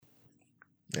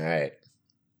All right.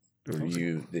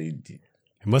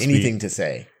 It must Anything to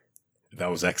say? That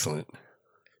was excellent.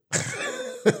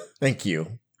 Thank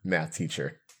you, math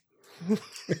teacher.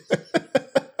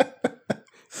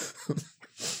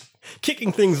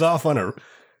 Kicking things off on a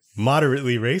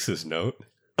moderately racist note.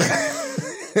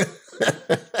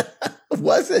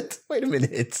 Was it? Wait a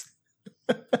minute.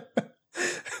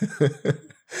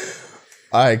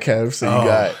 All right, Kev. So you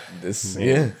got this. Man.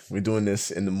 Yeah, we're doing this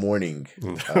in the morning.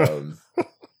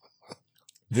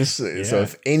 So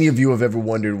if any of you have ever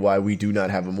wondered why we do not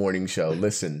have a morning show,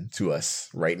 listen to us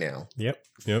right now. Yep.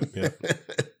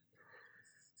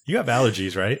 You have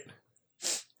allergies, right?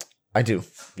 I do.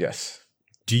 Yes.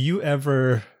 Do you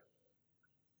ever?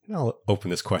 I'll open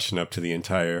this question up to the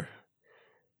entire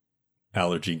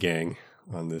allergy gang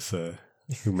on this. Who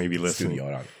may be listening?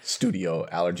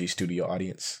 Allergy studio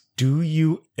audience. Do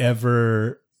you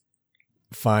ever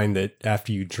find that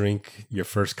after you drink your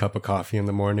first cup of coffee in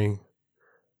the morning,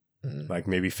 like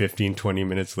maybe 15, 20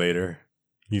 minutes later,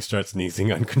 you start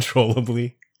sneezing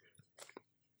uncontrollably?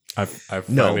 I've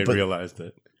finally realized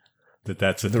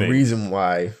that's a thing. The reason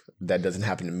why that doesn't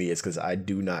happen to me is because I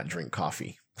do not drink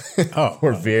coffee.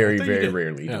 Or very, very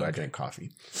rarely do I drink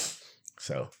coffee.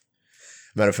 So,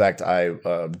 matter of fact,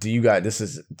 do you guys, this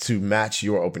is to match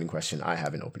your opening question. I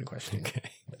have an opening question. Okay.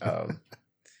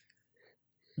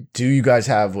 Do you guys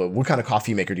have, what kind of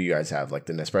coffee maker do you guys have? Like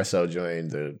the Nespresso joint,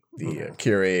 the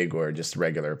Keurig, or just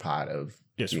regular pot of?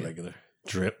 Just regular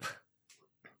drip.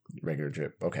 Regular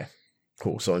drip. Okay,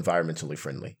 cool. So environmentally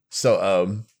friendly.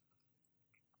 So,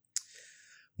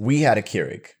 we had a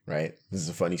Keurig, right? This is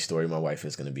a funny story. My wife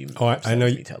is going to be. I know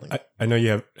you telling. I know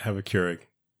you have a Keurig.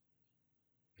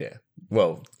 Yeah.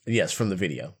 Well, yes, from the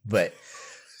video, but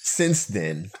since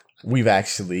then we've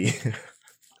actually,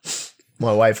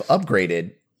 my wife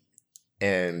upgraded,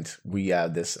 and we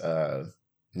have this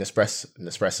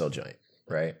Nespresso joint,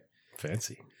 right?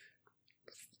 Fancy.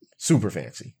 Super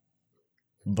fancy,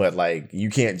 but like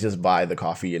you can't just buy the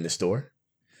coffee in the store.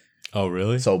 Oh,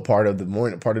 really? So part of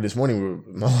this morning,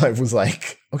 my wife was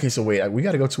like, okay, so wait, we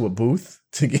got to go to a booth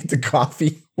to get the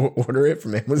coffee or order it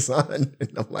from Amazon.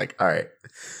 And I'm like, all right,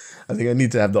 I think I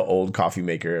need to have the old coffee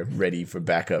maker ready for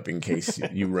backup in case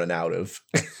you run out of.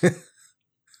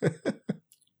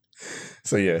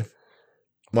 So yeah,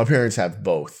 my parents have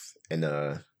both, and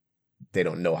they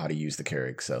don't know how to use the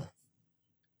Keurig, so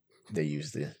they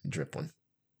use the drip one.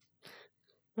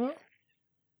 Well,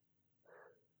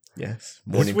 yes.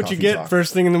 This is what you get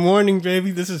first thing in the morning,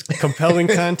 baby. This is compelling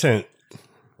content.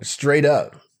 Straight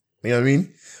up. You know what I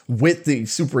mean? With the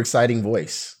super exciting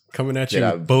voice. Coming at you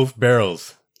with both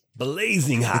barrels.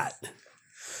 Blazing hot.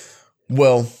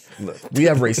 Well, look, we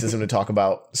have racism to talk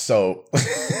about, so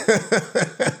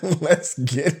let's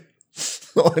get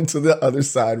on to the other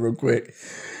side real quick.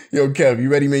 Yo, Kev, you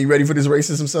ready, man? You ready for this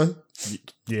racism, son?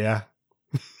 Yeah.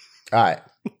 All right.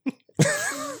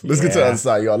 Let's get to the other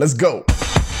side, y'all. Let's go.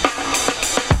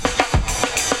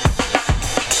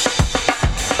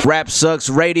 Rap Sucks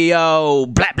Radio.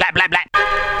 Blah, blah, blah, blah.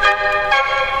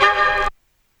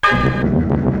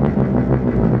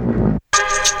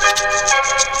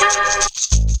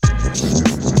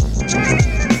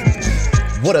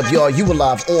 What up, y'all? You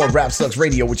alive on Rap Sucks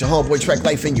Radio with your homeboy Track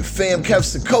Life and your fam, Kev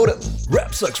Sakota.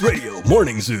 Rap Sucks Radio,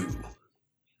 Morning Zoo.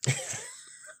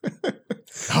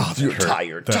 You're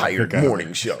tired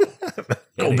morning show.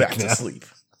 Go back to sleep.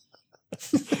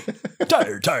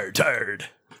 Tired.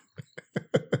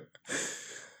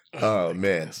 Oh,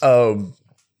 man.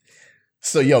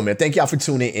 So, yo, man, thank y'all for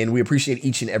tuning in. We appreciate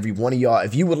each and every one of y'all.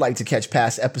 If you would like to catch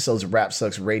past episodes of Rap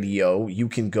Sucks Radio, you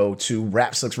can go to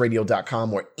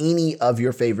rapsucksradio.com or any of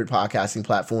your favorite podcasting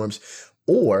platforms.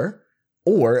 Or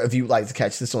if you'd like to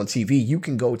catch this on TV, you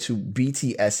can go to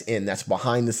BTSN. That's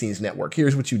Behind the Scenes Network.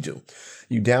 Here's what you do.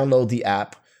 You download the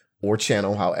app or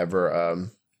channel, however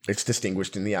it's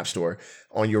distinguished in the App Store,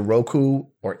 on your Roku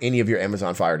or any of your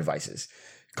Amazon Fire devices.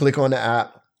 Click on the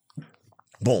app.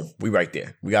 Boom, we right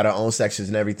there. We got our own section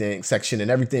and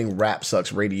everything. Rap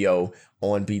Sucks Radio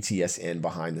on BTSN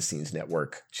Behind the Scenes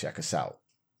Network. Check us out.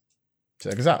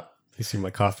 You see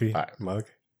my coffee mug?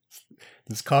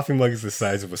 This coffee mug is the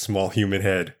size of a small human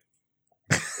head.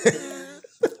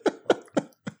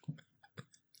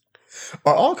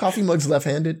 Are all coffee mugs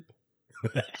left-handed?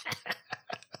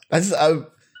 Is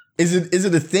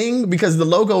it a thing? Because the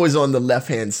logo is on the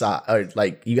left-hand side. Or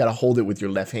like you got to hold it with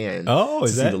your left hand. Oh,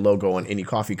 is that? See the logo on any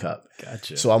coffee cup.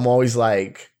 Gotcha. So I'm always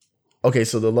like, okay,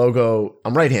 so the logo,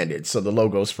 I'm right-handed. So the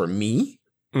logo's for me.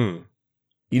 Mm.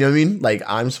 You know what I mean? Like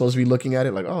I'm supposed to be looking at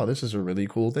it like, oh, this is a really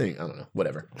cool thing. I don't know.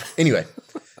 Whatever. Anyway,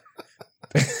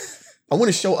 I want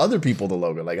to show other people the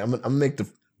logo. Like I'm gonna make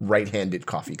right-handed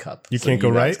coffee cup. You can't go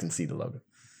guys right? Can see the logo.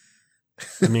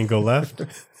 I mean, go left.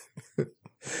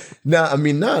 Nah,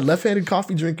 left-handed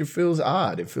coffee drinking feels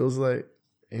odd. It feels like,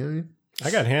 you know what I mean?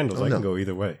 I got handles. Oh, I no. can go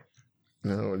either way.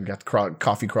 No, we got the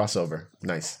coffee crossover.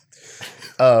 Nice.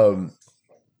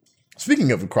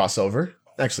 Speaking of a crossover,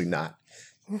 actually not.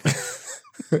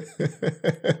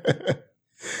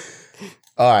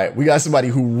 All right, we got somebody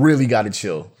who really got to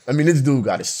chill. I mean, this dude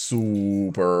got to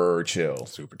super chill.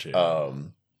 Super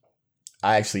chill.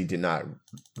 I actually did not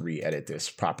re-edit this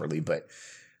properly, but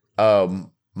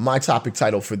my topic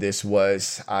title for this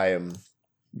was I am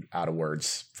out of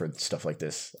words for stuff like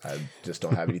this. I just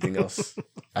don't have anything else.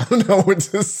 I don't know what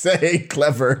to say.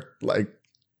 Clever. Like,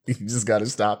 you just got to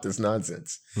stop this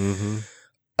nonsense. Mm-hmm.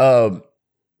 All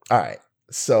right.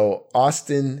 So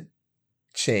Austin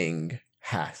Cheng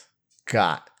has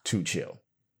got to chill.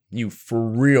 You for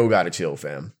real got to chill,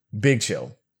 fam. Big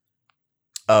chill.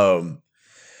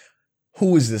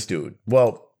 Who is this dude?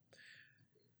 Well,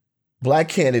 Black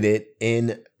candidate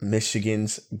in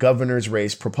Michigan's governor's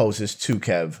race proposes to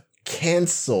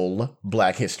cancel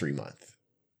Black History Month.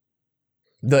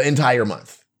 The entire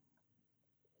month.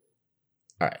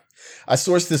 All right. I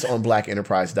sourced this on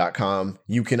blackenterprise.com.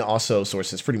 You can also source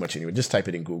this pretty much anywhere. Just type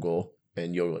it in Google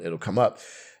and it'll come up.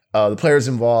 The players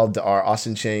involved are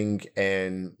Austin Cheng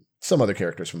and some other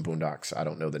characters from Boondocks. I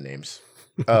don't know the names.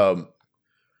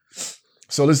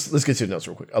 So let's get to the notes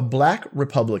real quick. A Black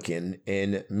Republican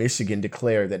in Michigan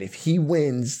declared that if he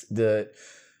wins the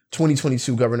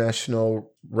 2022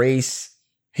 gubernatorial race,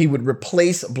 he would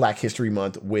replace Black History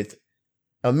Month with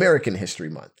American History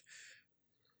Month.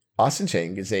 Austin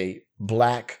Cheng is a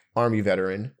Black Army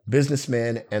veteran,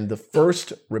 businessman, and the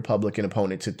first Republican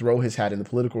opponent to throw his hat in the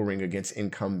political ring against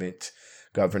incumbent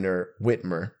Governor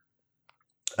Whitmer,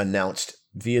 announced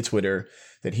via Twitter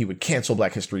that he would cancel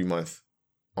Black History Month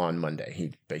on Monday.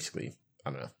 He basically,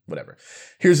 I don't know, whatever.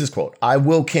 Here's his quote. I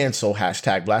will cancel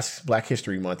hashtag Black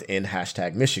History Month in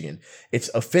hashtag Michigan. It's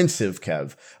offensive,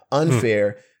 Kev,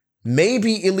 unfair,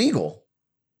 maybe illegal,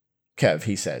 Kev,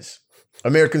 he says.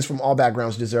 Americans from all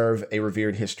backgrounds deserve a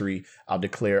revered history. I'll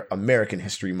declare American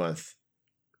History Month.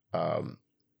 And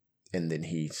then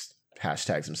he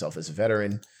hashtags himself as a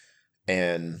veteran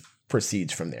and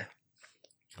proceeds from there.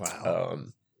 Wow.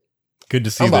 Good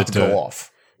to see I'm about that. to go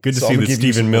off. Good to So see I'm that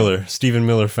gonna Stephen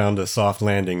Miller found a soft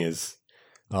landing as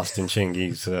Austin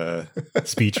Chengi's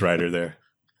speechwriter there.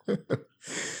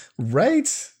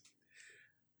 Right?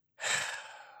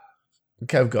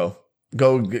 Kev, go.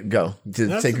 Go.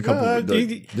 Just take a couple.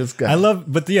 Just go. I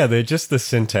love, but yeah, they're just the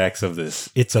syntax of this.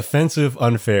 It's offensive,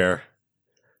 unfair,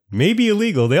 maybe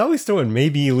illegal. They always throw in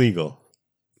maybe illegal.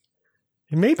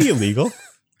 It may be illegal.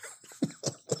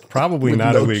 Probably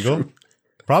not illegal. True.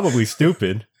 Probably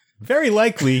stupid. Very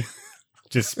likely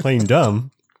just plain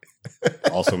dumb.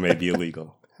 Also may be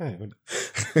illegal. I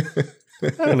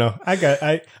don't know.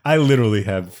 I literally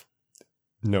have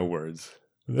no words.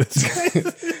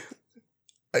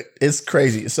 It's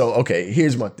crazy. So, okay,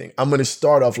 here's my thing. I'm going to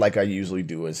start off like I usually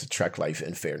do as a Trek Life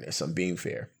and fairness. I'm being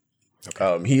fair.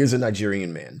 Okay. He is a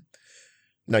Nigerian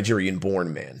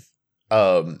born man.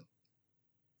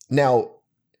 Now,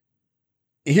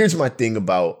 here's my thing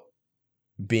about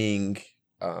being,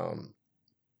 I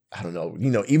don't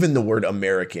know, even the word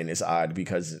American is odd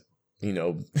because,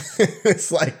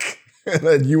 it's like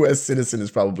a U.S. citizen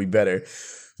is probably better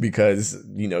because,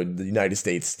 the United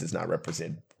States does not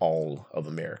represent all of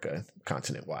America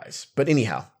continent-wise. But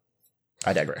anyhow,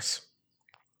 I digress.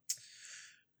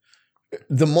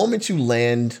 The moment you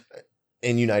land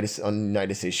on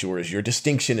United States shores, your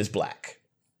distinction is Black.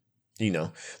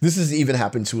 This has even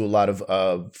happened to a lot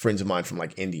of friends of mine from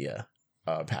like India,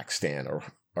 Pakistan,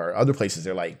 or other places.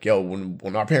 They're like, yo,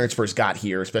 when our parents first got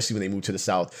here, especially when they moved to the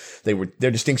South,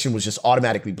 their distinction was just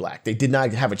automatically Black. They did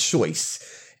not have a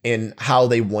choice in how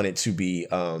they wanted to be,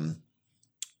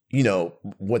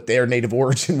 what their native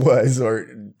origin was or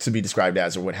to be described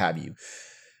as or what have you.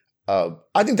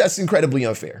 I think that's incredibly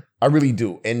unfair. I really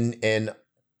do. And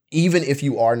even if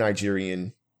you are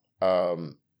Nigerian,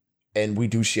 and we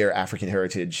do share African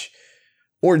heritage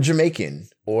or Jamaican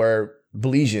or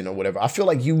Belizean or whatever, I feel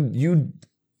like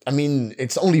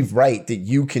it's only right that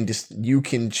you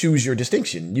can choose your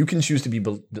distinction. You can choose to be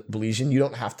Belizean. You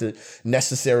don't have to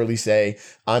necessarily say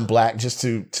I'm Black just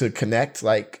to connect.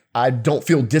 Like, I don't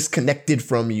feel disconnected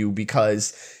from you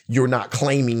because you're not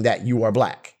claiming that you are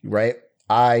Black, right?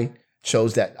 I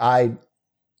chose that. I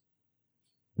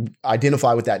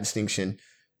identify with that distinction.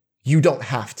 You don't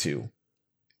have to.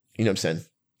 You know what I'm saying?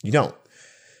 You don't.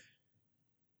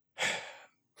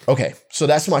 Okay, so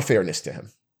that's my fairness to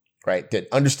him. Right?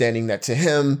 That understanding that to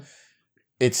him,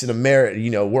 it's an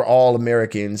American, we're all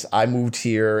Americans. I moved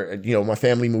here, my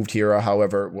family moved here, or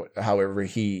however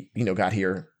he, got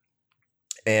here.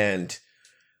 And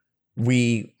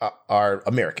we are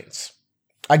Americans.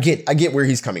 I get where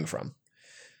he's coming from.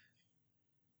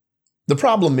 The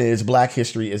problem is Black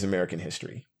history is American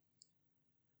history.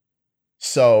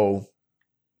 So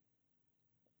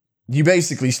you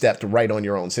basically stepped right on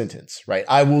your own sentence, right?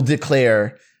 I will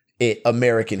declare it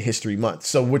American History Month.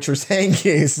 So what you're saying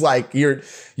is like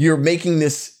you're making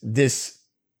this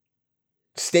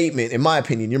statement, in my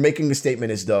opinion, you're making the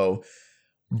statement as though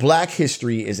Black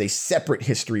history is a separate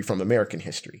history from American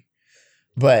history.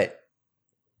 But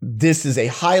this is a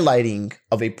highlighting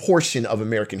of a portion of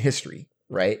American history,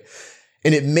 right?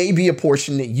 And it may be a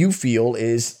portion that you feel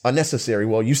is unnecessary.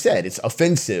 Well, you said it's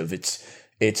offensive. It's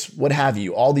what have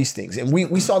you, all these things. And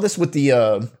we saw this with the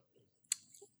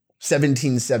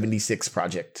 1776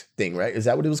 project thing, right? Is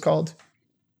that what it was called?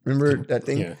 Remember that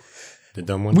thing? Yeah. The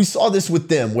dumb one. We saw this with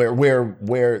them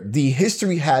where the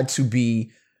history had to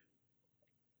be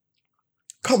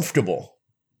comfortable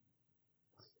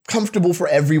for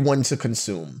everyone to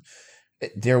consume.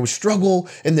 There was struggle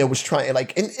and there was trying,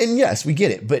 like, and yes, we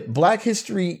get it. But Black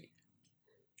history,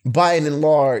 by and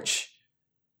large,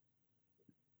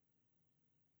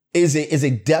 is a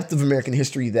depth of American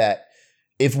history that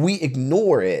if we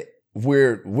ignore it,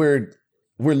 we're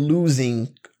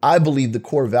losing, I believe, the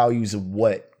core values of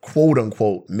what quote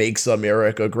unquote makes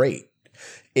America great,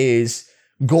 is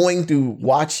going through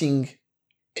watching,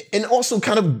 and also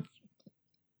kind of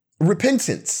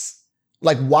repentance,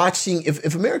 like watching,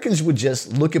 if Americans would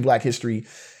just look at Black history,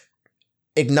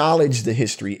 acknowledge the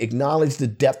history, acknowledge the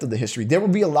depth of the history, there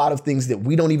would be a lot of things that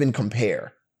we don't even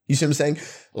compare. You see what I'm saying?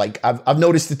 Like I've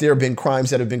noticed that there have been crimes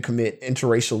that have been committed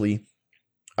interracially.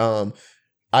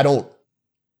 I don't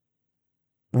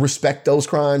respect those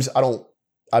crimes.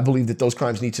 I believe that those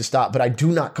crimes need to stop, but I do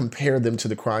not compare them to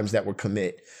the crimes that were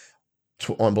committed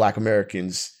on Black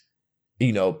Americans,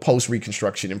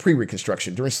 post-Reconstruction and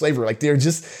pre-Reconstruction during slavery. Like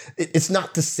it's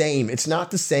not the same. It's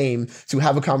not the same to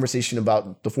have a conversation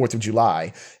about the 4th of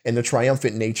July and the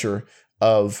triumphant nature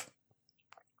of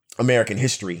American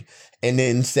history and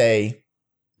then say,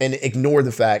 and ignore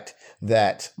the fact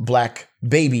that Black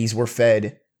babies were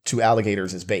fed to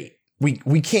alligators as bait.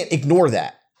 We can't ignore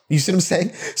that. You see what I'm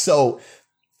saying? So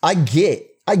I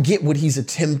get what he's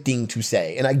attempting to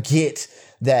say. And I get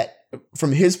that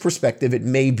from his perspective, it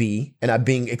may be, and I'm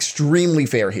being extremely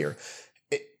fair here,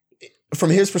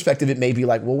 from his perspective, it may be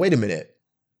like, well, wait a minute.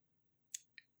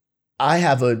 I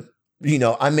have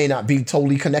I may not be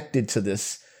totally connected to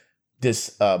this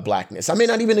Blackness. I may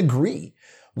not even agree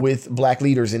with Black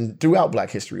leaders and throughout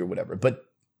Black history or whatever. But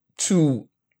to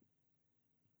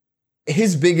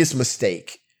his biggest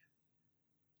mistake,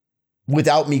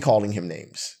 without me calling him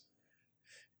names,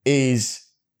 is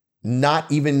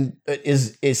not even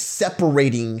is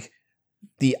separating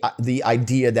the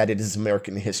idea that it is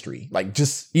American history. Like,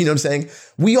 just, you know what I'm saying?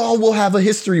 We all will have a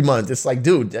history month. It's like,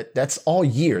 dude, that's all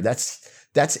year.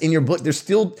 That's in your book. They're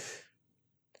still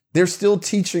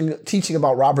teaching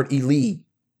about Robert E. Lee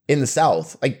in the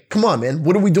South. Like, come on, man.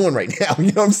 What are we doing right now?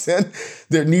 You know what I'm saying?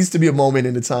 There needs to be a moment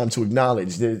in the time to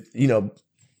acknowledge that,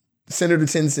 Senator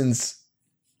Tinson's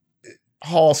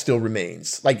hall still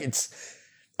remains. Like,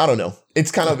 I don't know.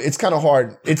 It's kind of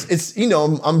hard. It's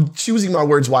I'm choosing my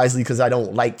words wisely because I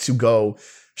don't like to go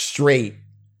straight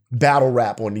battle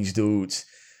rap on these dudes,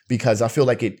 because I feel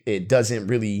like it doesn't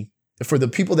really, for the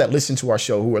people that listen to our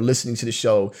show, who are listening to the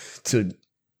show, to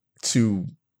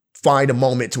find a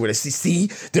moment to where they see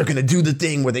they're going to do the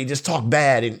thing where they just talk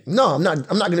bad. And no, I'm not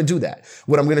going to do that.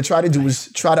 What I'm going to try to do is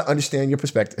try to understand your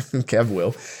perspective. Kev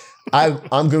will.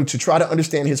 I'm going to try to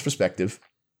understand his perspective,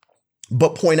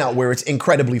 but point out where it's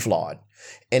incredibly flawed.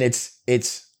 And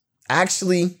it's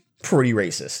actually pretty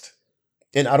racist.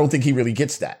 And I don't think he really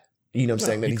gets that. You know what I'm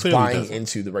saying? That he's buying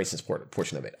into the racist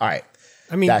portion of it. All right.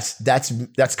 I mean,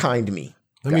 that's kind to me.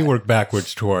 Let me work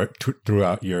backwards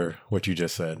throughout what you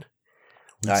just said.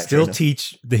 We still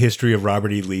teach the history of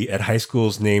Robert E. Lee at high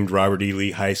schools named Robert E.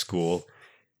 Lee High School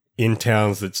in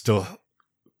towns that still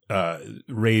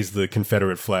raise the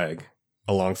Confederate flag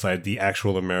alongside the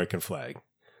actual American flag.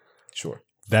 Sure.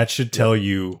 That should tell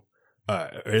you, or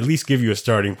at least give you a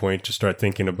starting point to start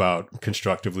thinking about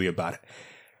constructively about it.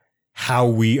 How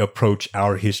we approach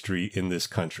our history in this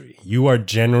country. You are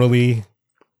generally,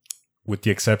 with the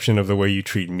exception of the way you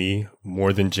treat me,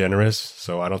 more than generous.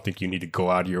 So I don't think you need to go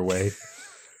out of your way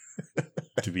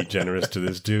to be generous to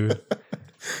this dude.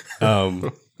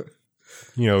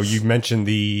 You mentioned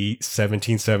the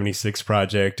 1776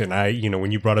 project, and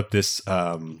when you brought up this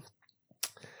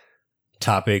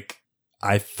topic,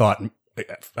 I thought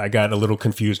I got a little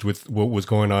confused with what was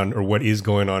going on or what is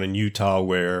going on in Utah,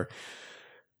 where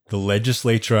the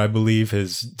legislature, I believe,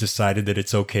 has decided that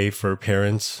it's okay for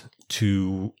parents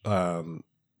to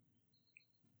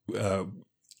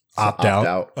opt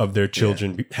out of their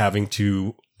children having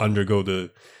to undergo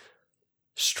the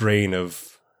strain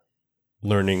of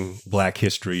learning Black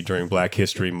history during Black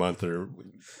History Month, or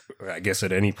I guess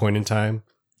at any point in time.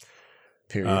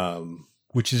 Period.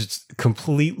 Which is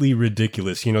completely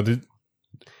ridiculous. You know,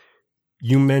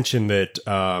 you mentioned that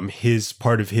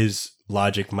part of his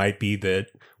logic might be that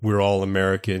we're all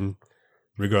American,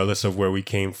 regardless of where we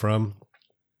came from,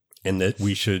 and that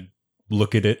we should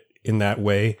look at it in that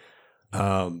way.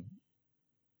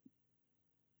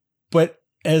 But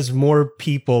as more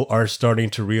people are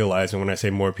starting to realize, and when I say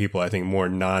more people, I think more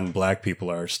non-Black people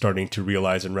are starting to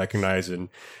realize and recognize and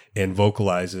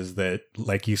vocalize, is that,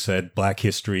 like you said, Black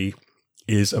history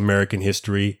is American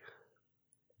history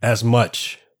as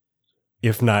much,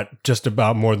 if not just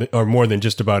about more than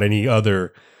just about any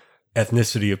other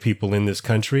ethnicity of people in this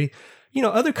country. You know,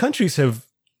 other countries have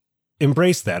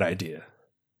embraced that idea.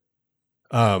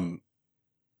 And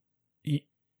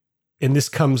this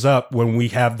comes up when we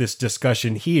have this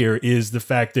discussion here, is the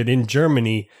fact that in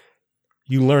Germany,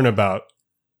 you learn about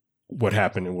what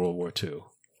happened in World War II.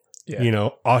 Yeah. You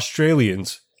know,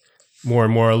 Australians more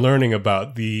and more are learning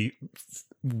about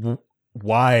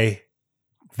why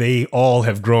they all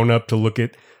have grown up to look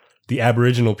at the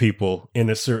Aboriginal people in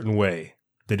a certain way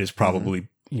that is probably,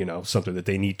 you know, something that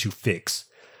they need to fix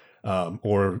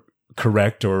or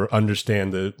correct or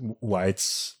understand why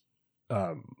it's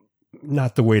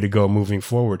not the way to go moving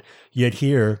forward. Yet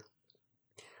here,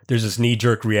 there's this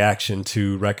knee-jerk reaction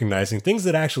to recognizing things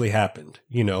that actually happened.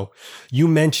 You know, you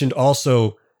mentioned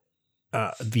also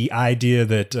the idea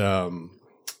that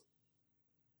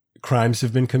crimes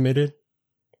have been committed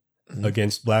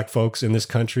against Black folks in this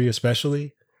country,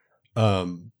 especially.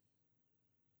 Those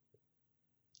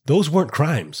weren't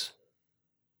crimes.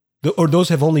 Or those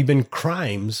have only been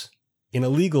crimes in a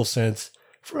legal sense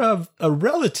for a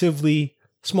relatively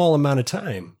small amount of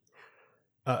time.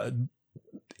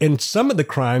 And some of the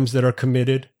crimes that are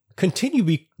committed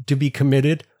continue to be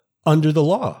committed under the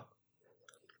law.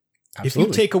 Absolutely. If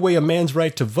you take away a man's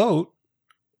right to vote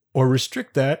or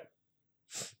restrict that,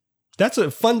 that's a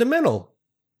fundamental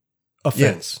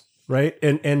offense, right?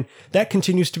 And that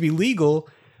continues to be legal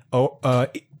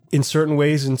in certain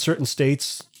ways in certain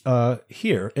states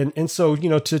here. And so, you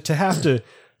know, to have to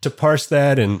parse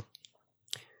that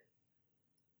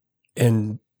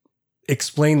and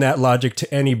explain that logic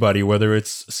to anybody, whether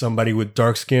it's somebody with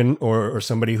dark skin or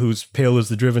somebody who's pale as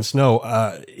the driven snow,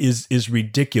 is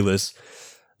ridiculous,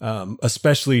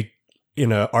 especially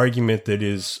in an argument that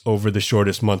is over the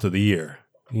shortest month of the year.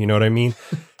 You know what I mean?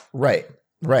 Right.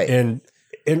 And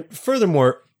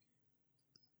furthermore,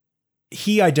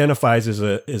 he identifies as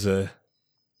a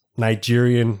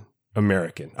Nigerian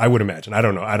American, I would imagine. I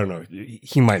don't know.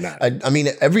 He might not. I mean,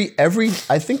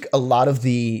 I think a lot of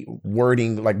the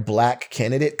wording, like Black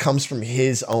candidate, comes from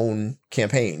his own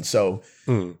campaign. So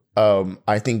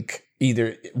I think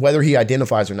either whether he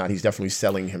identifies or not, he's definitely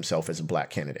selling himself as a Black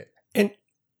candidate. And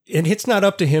it's not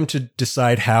up to him to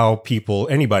decide how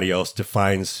anybody else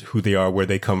defines who they are, where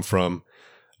they come from,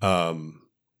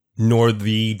 nor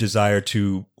the desire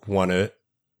to want to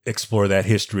explore that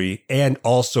history and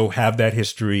also have that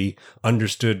history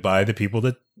understood by the people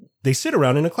that they sit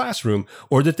around in a classroom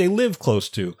or that they live close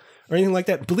to or anything like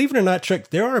that. Believe it or not, Trek,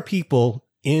 there are people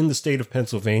in the state of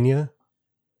Pennsylvania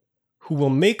who will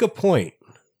make a point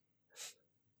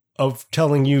of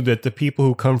telling you that the people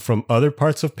who come from other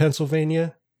parts of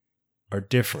Pennsylvania are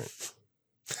different.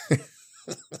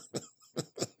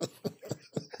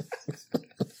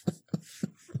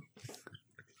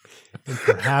 And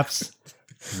perhaps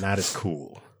not as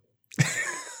cool.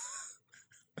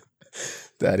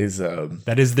 That is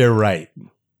their right.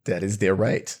 That is their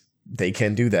right. They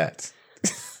can do that.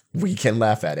 We can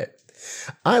laugh at it.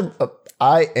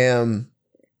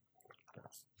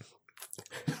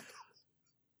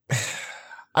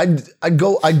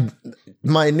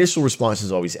 My initial response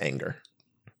is always anger,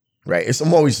 right?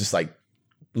 I'm always just like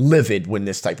livid when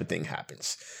this type of thing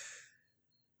happens.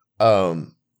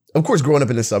 Of course, growing up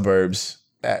in the suburbs,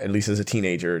 at least as a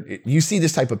teenager, you see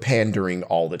this type of pandering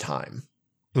all the time.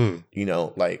 You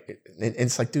know, like, and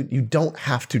it's like, dude, you don't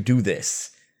have to do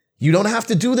this. You don't have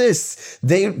to do this.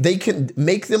 They can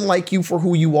make them like you for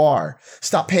who you are.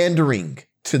 Stop pandering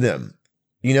to them.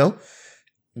 You know,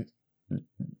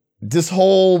 this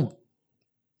whole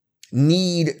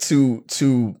need to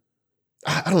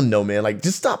I don't know, man. Like,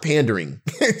 just stop pandering.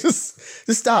 just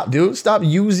stop, dude. Stop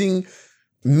using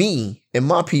me and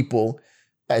my people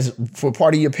as for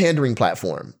part of your pandering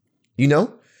platform. You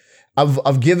know,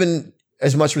 I've given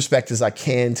as much respect as I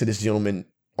can to this gentleman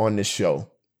on this show.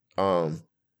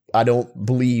 I don't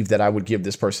believe that I would give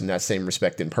this person that same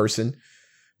respect in person.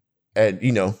 And,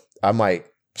 you know, I might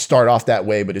start off that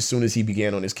way, but as soon as he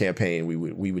began on his campaign,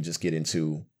 we would just get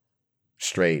into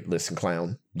straight, listen,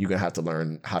 clown, you're going to have to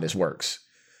learn how this works.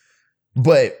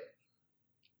 But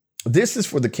this is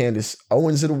for the Candace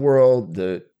Owens of the world,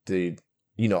 the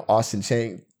you know, Austin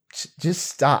Chang. Just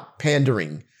stop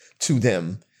pandering to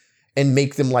them and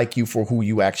make them like you for who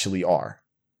you actually are.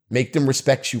 Make them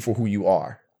respect you for who you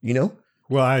are, you know?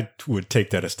 Well, I would take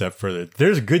that a step further.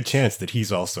 There's a good chance that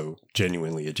he's also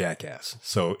genuinely a jackass.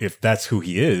 So if that's who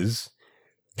he is,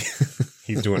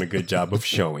 he's doing a good job of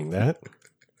showing that.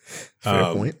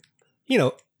 Fair point. You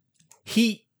know,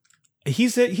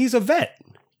 he's a vet.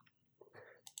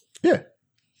 Yeah.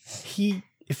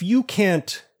 If you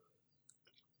can't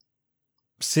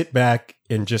sit back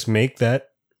and just make that,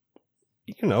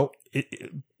 you know,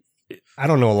 I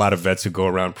don't know a lot of vets who go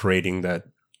around parading that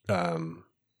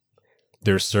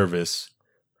their service.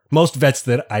 Most vets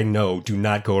that I know do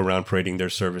not go around parading their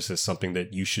service as something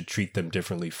that you should treat them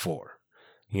differently for.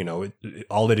 You know,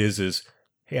 all it is,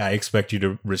 hey, I expect you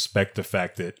to respect the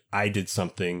fact that I did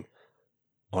something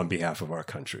on behalf of our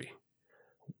country.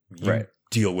 You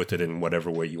deal with it in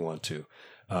whatever way you want to.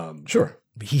 Sure.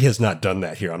 He has not done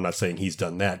that here. I'm not saying he's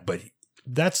done that, but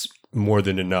that's more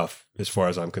than enough as far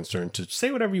as I'm concerned to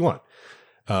say whatever you want.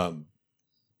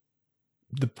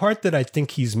 The part that I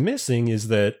think he's missing is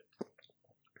that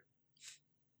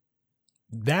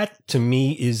to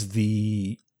me is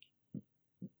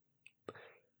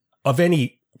of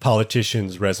any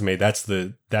politician's resume,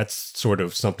 that's sort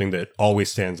of something that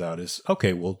always stands out is,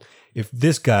 okay, well, if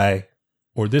this guy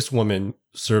or this woman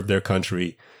served their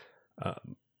country,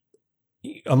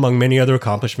 among many other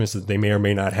accomplishments that they may or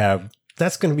may not have,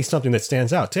 that's going to be something that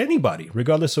stands out to anybody,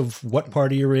 regardless of what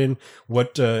party you're in,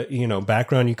 what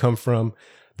background you come from.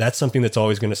 That's something that's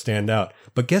always going to stand out.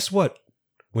 But guess what?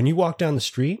 When you walk down the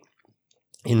street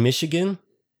in Michigan,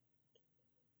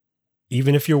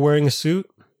 even if you're wearing a suit,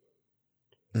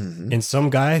 and some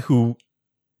guy who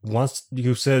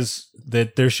says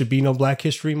that there should be no Black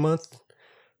History Month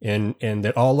and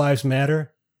that all lives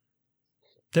matter,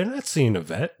 they're not seeing a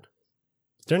vet.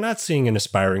 They're not seeing an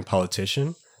aspiring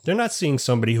politician. They're not seeing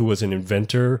somebody who was an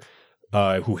inventor,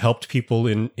 who helped people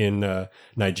in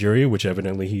Nigeria, which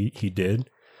evidently he did.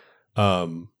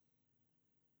 You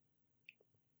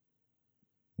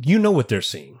know what they're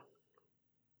seeing.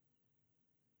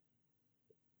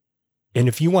 And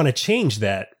if you want to change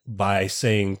that by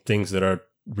saying things that are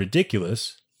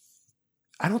ridiculous,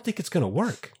 I don't think it's going to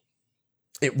work.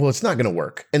 It's not going to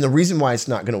work. And the reason why it's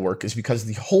not going to work is because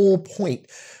the whole point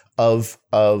of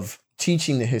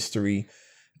teaching the history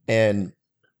and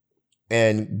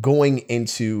going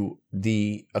into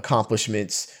the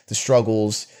accomplishments, the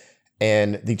struggles,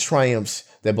 and the triumphs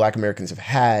that Black Americans have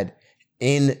had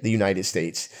in the United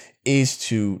States is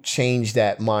to change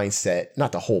that mindset.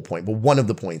 Not the whole point, but one of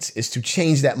the points is to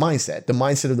change that mindset, the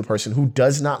mindset of the person who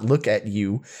does not look at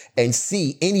you and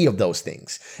see any of those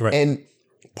things. Right. And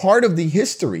part of the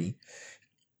history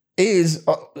is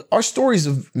our stories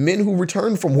of men who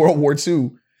returned from World War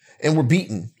II and were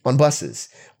beaten on buses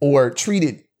or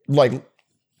treated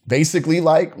basically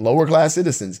like lower class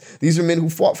citizens. These are men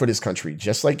who fought for this country,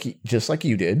 just like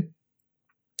you did.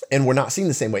 And we're not seen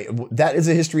the same way. That is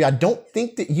a history. I don't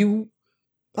think he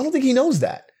knows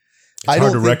that. It's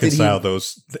hard to reconcile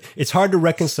those. It's hard to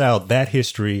reconcile that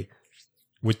history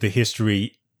with the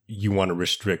history you want to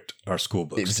restrict our school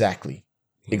books. Exactly.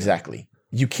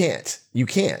 You can't.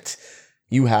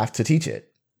 You have to teach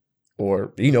it,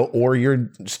 or you're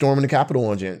storming the Capitol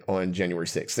on January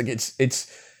 6th. Like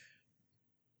it's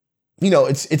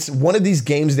one of these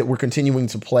games that we're continuing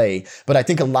to play, but I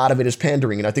think a lot of it is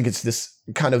pandering. And I think it's this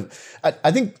kind of,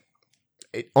 I think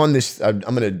on this, I'm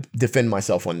going to defend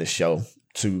myself on this show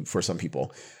for some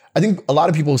people. I think a lot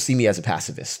of people see me as a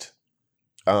pacifist.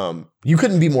 You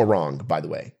couldn't be more wrong, by the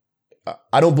way.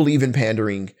 I don't believe in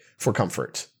pandering for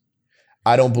comfort.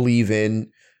 I don't believe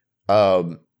in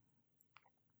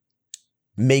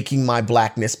making my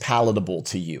Blackness palatable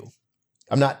to you.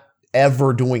 I'm not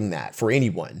ever doing that for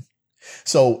anyone.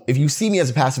 So if you see me as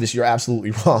a pacifist, you're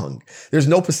absolutely wrong. There's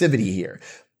no passivity here.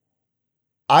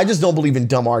 I just don't believe in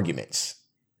dumb arguments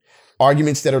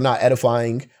that are not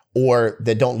edifying or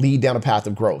that don't lead down a path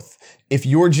of growth. If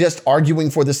you're just arguing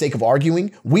for the sake of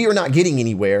arguing, we are not getting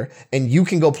anywhere, and you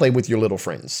can go play with your little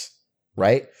friends,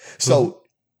 right? So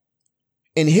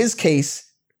in his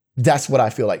case, That's what I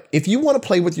feel like. If you want to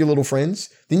play with your little friends,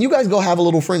 then you guys go have a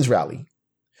little friends rally.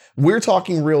 We're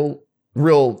talking real,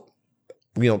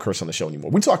 we don't curse on the show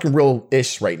anymore. We're talking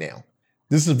real-ish right now.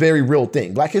 This is a very real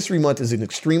thing. Black History Month is an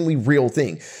extremely real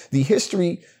thing. The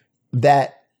history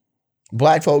that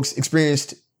Black folks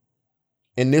experienced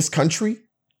in this country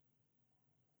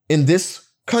this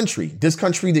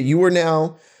country that you are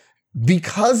now,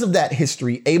 because of that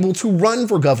history, able to run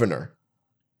for governor,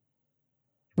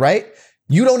 right?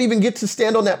 You don't even get to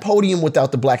stand on that podium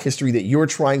without the Black history that you're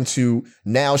trying to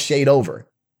now shade over,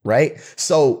 right?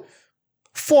 So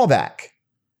fall back.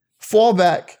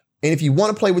 And if you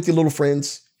want to play with your little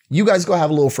friends, you guys go have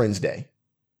a little friends day.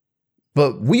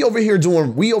 But we over here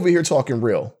talking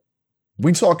real.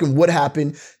 We talking what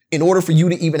happened in order for you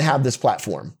to even have this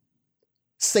platform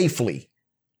safely,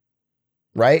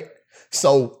 right?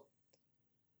 So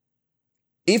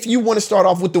if you want to start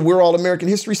off with the We're All American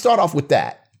history, start off with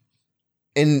that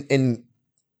and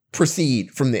proceed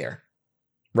from there,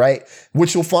 right?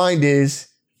 What you'll find is,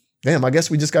 damn, I guess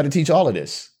we just got to teach all of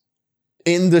this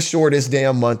in the shortest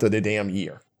damn month of the damn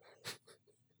year.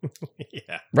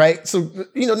 Yeah. Right? So,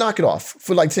 knock it off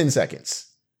for like 10 seconds.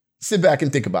 Sit back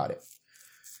and think about it.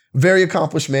 Very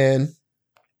accomplished man.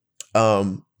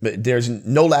 But there's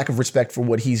no lack of respect for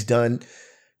what he's done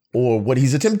or what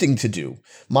he's attempting to do.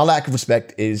 My lack of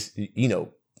respect is,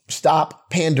 stop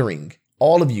pandering.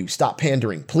 All of you, stop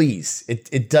pandering, please.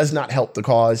 It does not help the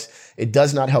cause. It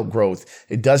does not help growth.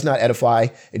 It does not edify.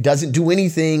 It doesn't do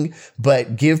anything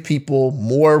but give people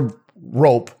more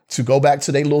rope to go back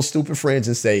to their little stupid friends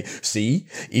and say, see,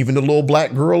 even the little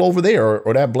black girl over there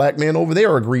or that black man over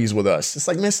there agrees with us. It's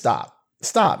like, man, stop.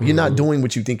 You're not doing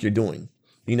what you think you're doing.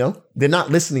 They're not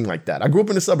listening like that. I grew up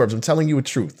in the suburbs. I'm telling you a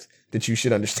truth that you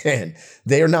should understand.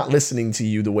 They are not listening to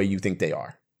you the way you think they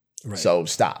are. Right. So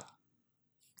stop.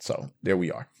 So there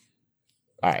we are.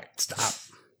 All right. Stop.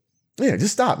 Yeah,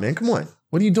 just stop, man. Come on.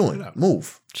 What are you doing?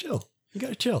 Move. Chill. You got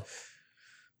to chill.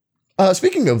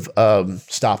 Speaking of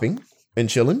stopping and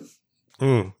chilling,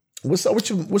 what's up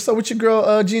with your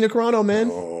girl, Gina Carano, man?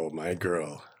 Oh, my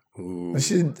girl. Ooh.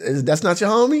 That's not your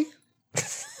homie?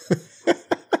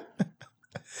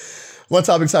 One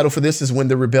topic title for this is When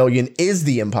the Rebellion is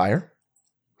the Empire.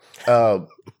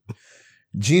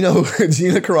 Gina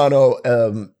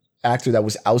Carano, actor that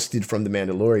was ousted from The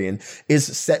Mandalorian,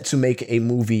 is set to make a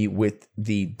movie with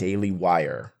the Daily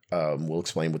Wire. We'll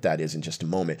explain what that is in just a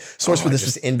moment. Source for this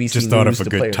is NBC News. Just thought of a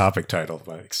good topic title,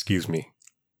 but excuse me.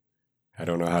 I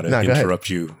don't know how to interrupt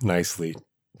you nicely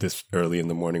this early in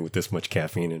the morning with this much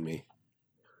caffeine in me.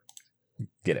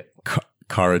 Get it.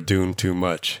 Cara Dune too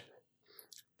much.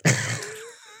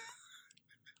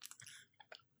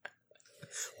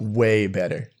 Way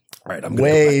better. All right, I'm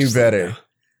way better.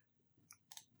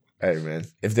 Hey man,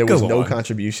 if there was no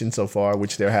contribution so far,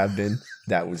 which there have been,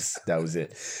 that was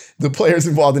it. The players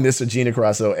involved in this are Gina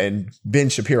Carano and Ben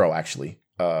Shapiro, actually,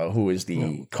 who is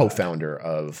the co-founder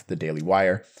of the Daily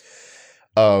Wire.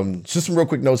 Just some real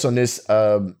quick notes on this.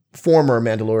 Former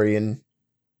Mandalorian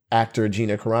actor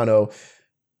Gina Carano,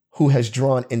 who has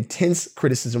drawn intense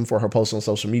criticism for her post on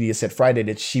social media, said Friday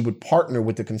that she would partner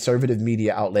with the conservative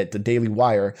media outlet, The Daily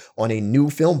Wire, on a new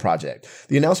film project.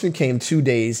 The announcement came 2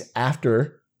 days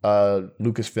after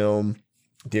Lucasfilm,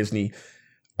 Disney,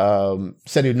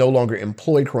 said it no longer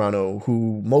employed Carano,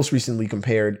 who most recently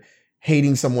compared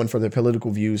hating someone for their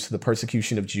political views to the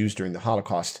persecution of Jews during the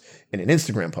Holocaust in an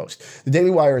Instagram post. The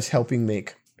Daily Wire is helping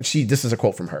make... this is a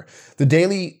quote from her. The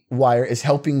Daily Wire is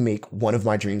helping make one of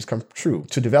my dreams come true,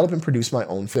 to develop and produce my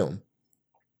own film.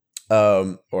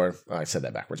 Or I said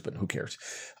that backwards, but who cares?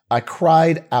 I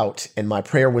cried out and my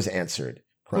prayer was answered,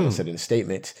 Carano said in a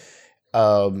statement.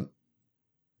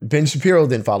 Ben Shapiro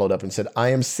then followed up and said, I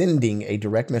am sending a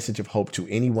direct message of hope to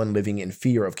anyone living in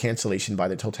fear of cancellation by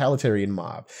the totalitarian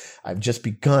mob. I've just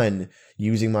begun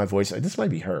using my voice. This might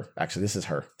be her. Actually, this is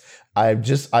her.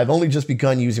 I've only just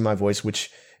begun using my voice, which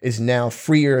is now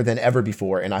freer than ever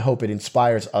before, and I hope it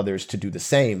inspires others to do the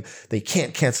same. They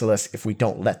can't cancel us if we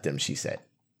don't let them, she said.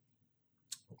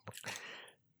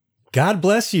 God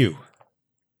bless you.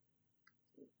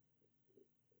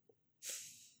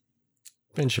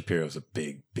 Ben Shapiro's a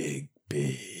big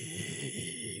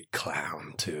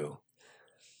clown too.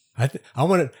 I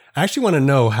actually want to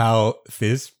know how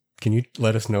Fizz. Can you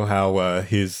let us know how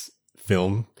his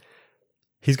film?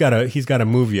 He's got a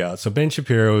movie out. So Ben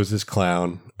Shapiro is this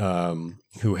clown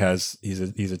who has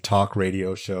he's a talk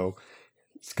radio show.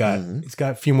 He's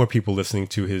got a few more people listening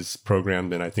to his program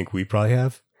than I think we probably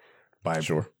have. By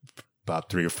about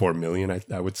 3 or 4 million,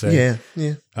 I would say.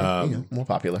 Yeah. More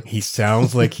popular. He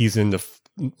sounds like he's in the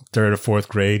 3rd or 4th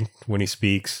grade when he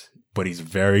speaks. but he's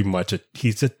very much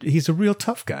he's a real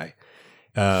tough guy.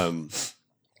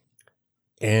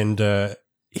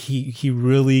 He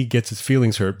really gets his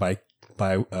feelings hurt by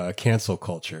cancel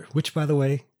culture, which, by the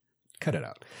way, cut it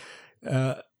out.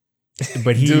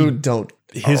 But dude, don't.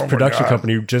 His production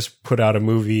company just put out a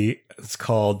movie. It's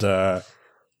called Run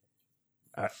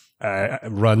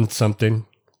Something.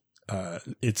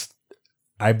 It's,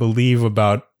 I believe,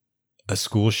 about a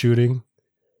school shooting.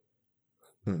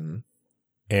 Mm-hmm.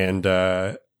 And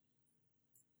I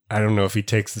don't know if he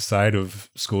takes the side of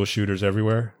school shooters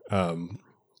everywhere,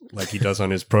 like he does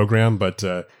on his program, but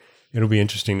it'll be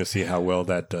interesting to see how well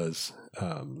that does.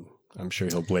 I'm sure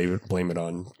he'll blame it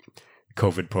on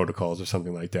COVID protocols or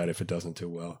something like that if it doesn't do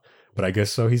well. But I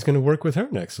guess so. He's going to work with her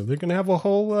next, so they're going to have a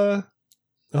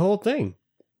whole thing.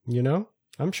 You know,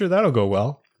 I'm sure that'll go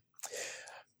well.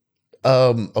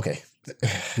 Okay.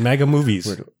 Mega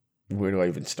movies. Where do I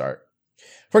even start?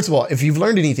 First of all, if you've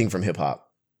learned anything from hip hop,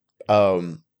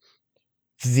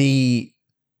 the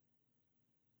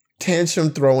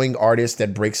tantrum throwing artist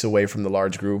that breaks away from the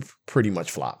large group pretty much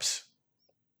flops.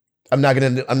 I'm not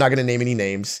gonna name any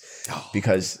names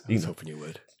because I was hoping you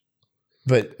would.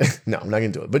 But no, I'm not gonna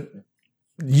do it. But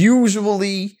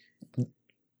usually,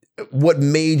 what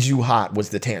made you hot was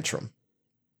the tantrum.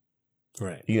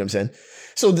 Right. You know what I'm saying?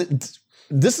 So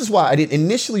this is why I did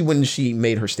initially when she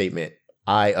made her statement.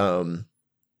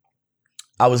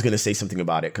 I was going to say something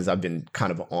about it because I've been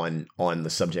kind of on the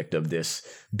subject of this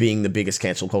being the biggest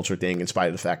cancel culture thing, in spite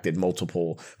of the fact that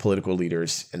multiple political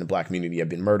leaders in the Black community have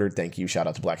been murdered. Thank you. Shout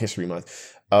out to Black History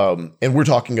Month. And we're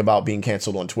talking about being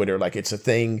canceled on Twitter like it's a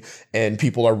thing and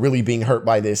people are really being hurt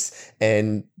by this.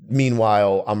 And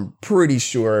meanwhile, I'm pretty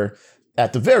sure,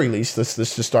 at the very least, let's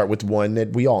just start with one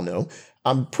that we all know.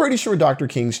 I'm pretty sure Dr.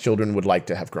 King's children would like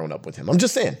to have grown up with him. I'm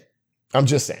just saying.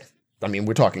 I mean,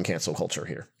 we're talking cancel culture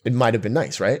here. It might have been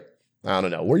nice, right? I don't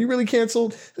know. Were you really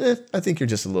canceled? I think you're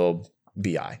just a little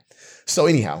BI. So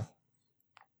anyhow,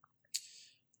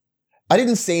 I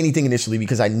didn't say anything initially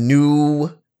because I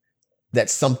knew that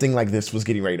something like this was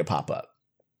getting ready to pop up.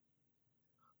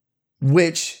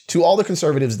 Which, to all the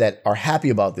conservatives that are happy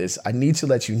about this, I need to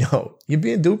let you know, you're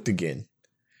being duped again.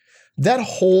 That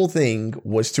whole thing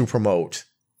was to promote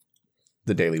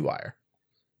the Daily Wire.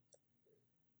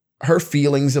 Her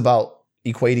feelings about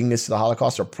equating this to the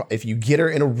Holocaust, or if you get her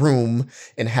in a room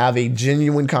and have a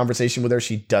genuine conversation with her,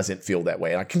 she doesn't feel that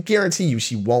way. And I can guarantee you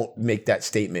she won't make that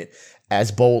statement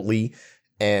as boldly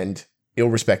and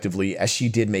irrespectively as she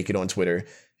did make it on Twitter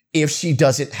if she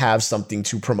doesn't have something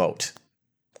to promote.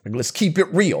 Like, let's keep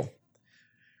it real.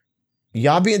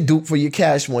 Y'all being duped for your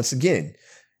cash once again.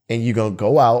 And you're going to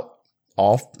go out,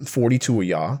 all 42 of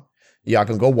y'all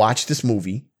can go watch this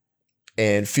movie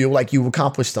and feel like you've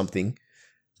accomplished something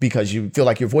because you feel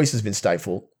like your voice has been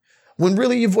stifled, when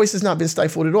really your voice has not been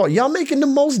stifled at all. Y'all making the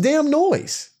most damn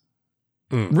noise.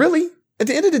 Really? At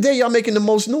the end of the day, y'all making the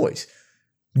most noise.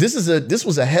 This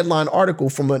was a headline article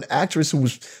from an actress who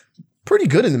was pretty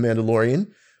good in The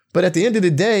Mandalorian, but at the end of the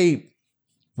day,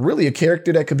 really a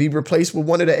character that could be replaced with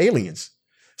one of the aliens.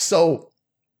 So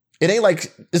it ain't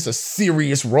like it's a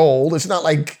serious role. It's not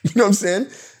like, you know what I'm saying?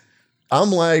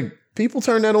 I'm like, people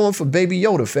turn that on for Baby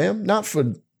Yoda, fam, not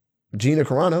for Gina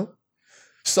Carano.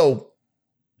 So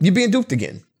you're being duped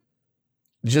again.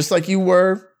 Just like you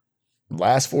were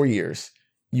last 4 years.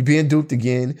 You're being duped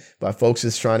again by folks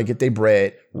that's trying to get their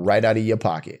bread right out of your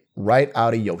pocket. Right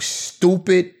out of your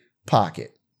stupid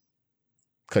pocket.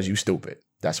 Because you stupid.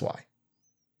 That's why.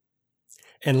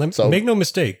 And make no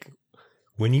mistake,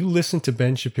 when you listen to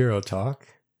Ben Shapiro talk,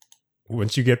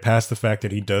 once you get past the fact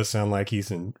that he does sound like he's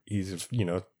a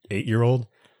 8-year-old,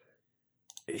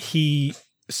 he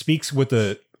speaks with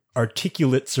a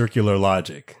articulate circular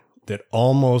logic that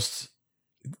almost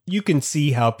you can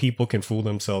see how people can fool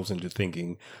themselves into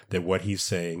thinking that what he's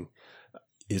saying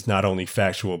is not only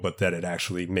factual, but that it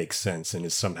actually makes sense and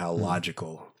is somehow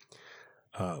logical.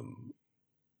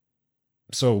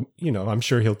 So, I'm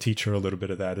sure he'll teach her a little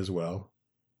bit of that as well.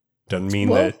 Doesn't mean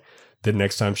that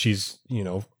next time she's,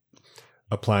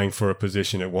 applying for a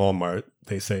position at Walmart,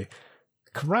 they say,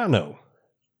 Carano,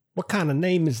 what kind of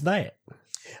name is that?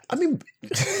 I mean,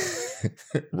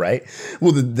 right.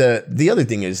 Well, the other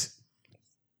thing is,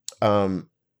 all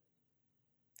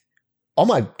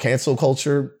my cancel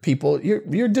culture people,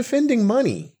 you're defending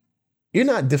money. You're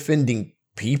not defending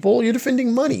people. You're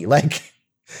defending money. Like,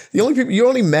 the only people you're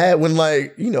only mad when,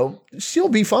 like, she'll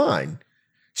be fine.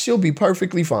 She'll be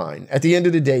perfectly fine. At the end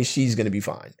of the day, she's going to be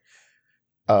fine.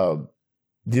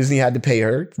 Disney had to pay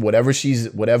her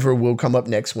whatever will come up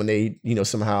next when they,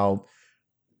 somehow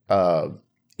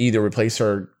either replace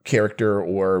her character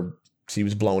or she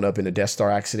was blown up in a Death Star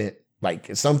accident.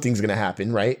 Like something's going to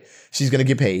happen, right? She's going to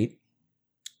get paid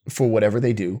for whatever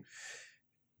they do.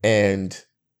 And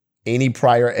any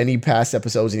past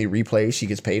episodes, any replays, she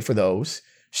gets paid for those.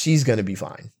 She's going to be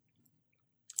fine.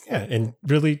 Yeah. And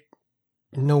really,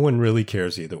 no one really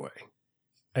cares either way.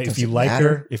 If you like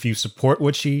her, if you support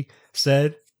what she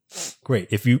said, great.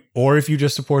 If you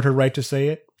just support her right to say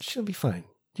it, she'll be fine.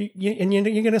 You're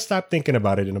going to stop thinking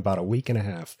about it in about a week and a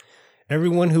half.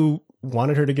 Everyone who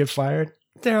wanted her to get fired,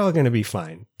 they're all going to be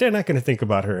fine. They're not going to think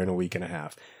about her in a week and a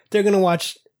half. They're going to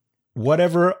watch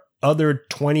whatever other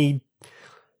 20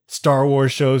 Star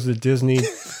Wars shows that Disney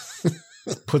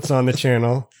puts on the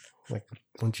channel. Like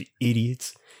a bunch of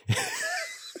idiots.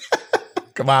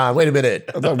 Come on, wait a minute.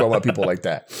 I'm talking about people like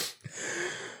that.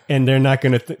 And they're not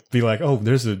going to be like, oh,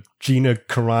 there's a Gina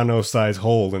Carano size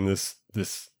hole in this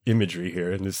imagery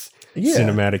here in this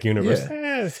cinematic universe.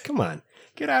 Yeah. Come on,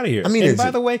 get out of here. I mean, and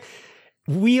by the way,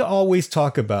 we always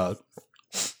talk about,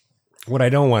 what I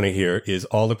don't want to hear is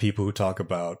all the people who talk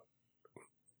about,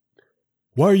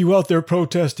 why are you out there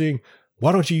protesting?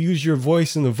 Why don't you use your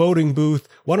voice in the voting booth?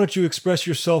 Why don't you express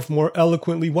yourself more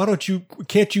eloquently?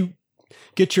 Can't you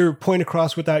get your point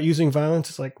across without using violence?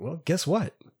 It's like, well, guess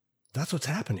what? That's what's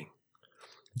happening.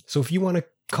 So if you want to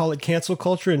call it cancel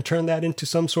culture and turn that into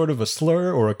some sort of a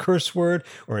slur or a curse word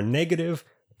or a negative,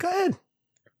 go ahead.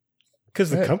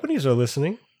 Because the companies are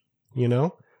listening,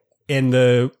 and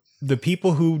the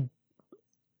people who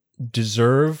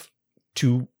deserve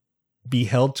to be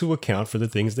held to account for the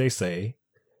things they say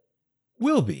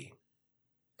will be.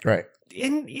 Right.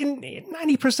 In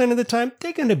 90% of the time,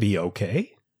 they're going to be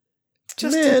okay.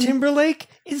 Justin Timberlake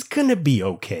is going to be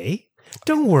okay.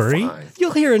 Don't worry. Fine.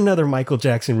 You'll hear another Michael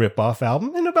Jackson ripoff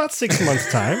album in about 6 months'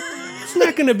 time. It's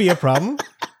not going to be a problem.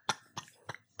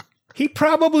 He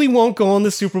probably won't go on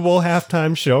the Super Bowl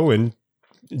halftime show and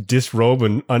disrobe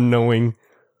an unknowing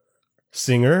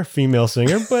female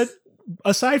singer, but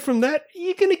aside from that,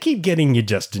 you're going to keep getting your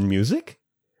Justin music.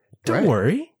 Don't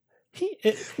worry.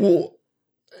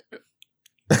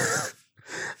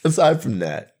 Aside from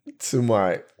that, to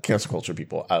my cancel culture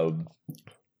people,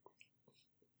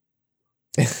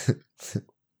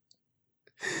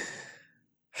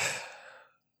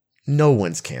 no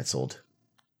one's canceled.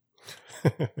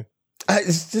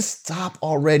 Just stop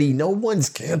already. No one's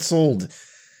canceled.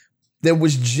 There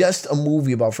was just a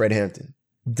movie about Fred Hampton.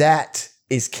 That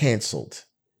is canceled.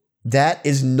 That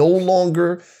is no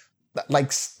longer,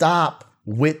 like, stop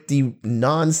with the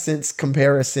nonsense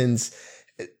comparisons.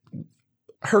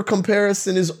 Her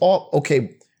comparison is all,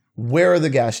 okay, where are the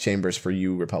gas chambers for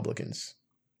you Republicans?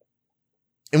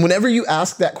 And whenever you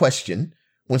ask that question,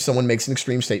 when someone makes an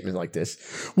extreme statement like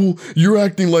this, well, you're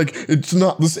acting like it's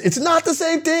not the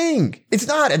same thing. It's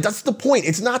not. That's the point.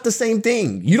 It's not the same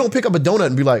thing. You don't pick up a donut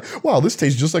and be like, wow, this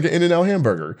tastes just like an In-N-Out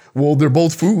hamburger. Well, they're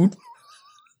both food.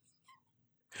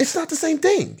 It's not the same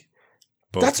thing.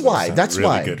 That's why.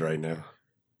 Good right now.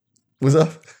 What's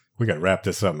up? We got to wrap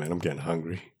this up, man. I'm getting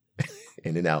hungry.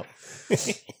 In-N-Out.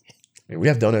 We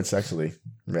have donuts actually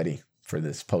ready for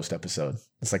this post episode.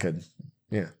 It's like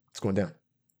it's going down.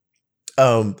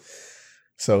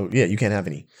 So yeah, you can't have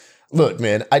any. Look,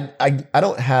 man, I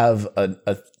don't have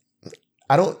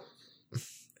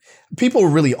people are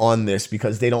really on this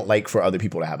because they don't like for other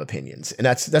people to have opinions. And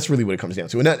that's really what it comes down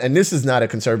to. And this is not a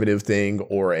conservative thing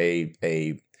or a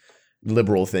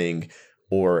liberal thing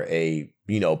or a,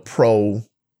 pro,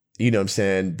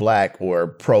 black or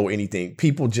pro anything.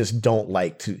 People just don't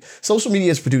like to. Social media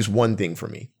has produced one thing for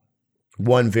me.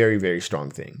 One very, very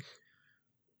strong thing.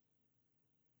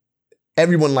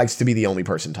 Everyone likes to be the only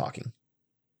person talking.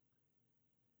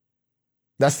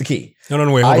 That's the key. No,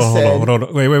 wait, hold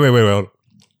on. Wait.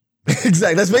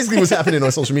 Exactly. That's basically what's happening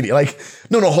on social media. Like,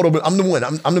 no, hold on. I'm the one.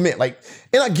 I'm the man. Like,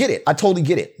 and I get it. I totally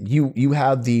get it. You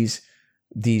have these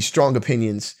strong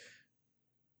opinions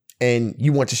and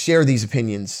you want to share these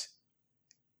opinions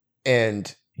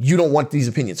and you don't want these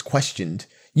opinions questioned.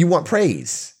 You want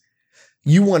praise.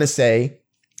 You want to say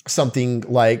something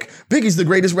like Biggie's the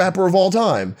greatest rapper of all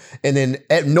time. And then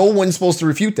no one's supposed to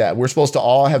refute that. We're supposed to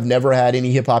all have never had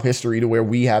any hip hop history to where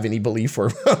we have any belief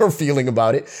or feeling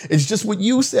about it. It's just what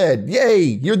you said. Yay,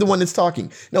 you're the one that's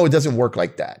talking. No, it doesn't work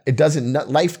like that.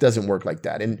 Life doesn't work like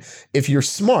that. And if you're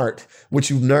smart, what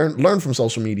you've learned from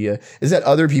social media is that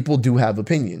other people do have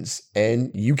opinions and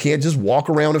you can't just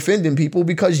walk around offending people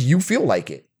because you feel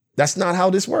like it. That's not how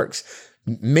this works.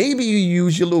 Maybe you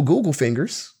use your little Google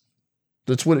fingers.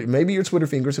 Maybe your Twitter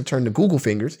fingers have turned to Google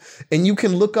fingers, and you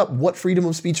can look up what freedom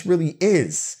of speech really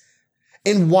is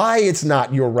and why it's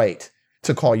not your right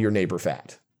to call your neighbor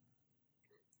fat.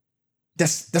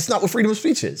 That's not what freedom of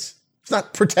speech is. It's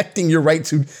not protecting your right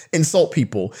to insult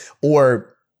people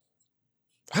or,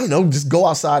 I don't know, just go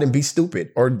outside and be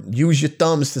stupid or use your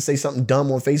thumbs to say something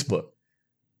dumb on Facebook.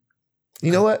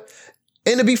 You know what?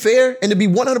 And to be fair, and to be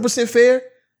 100% fair,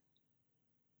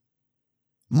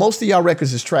 most of y'all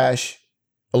records is trash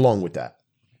along with that.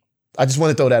 I just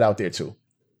want to throw that out there too.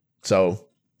 So,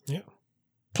 yeah.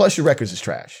 Plus your records is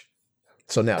trash.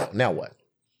 So now what?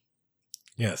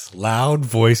 Yes, loud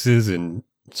voices and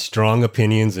strong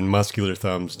opinions and muscular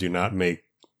thumbs do not make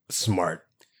smart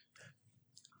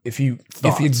If you're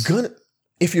thoughts.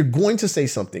 if you're going to say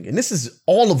something, and this is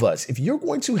all of us, if you're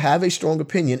going to have a strong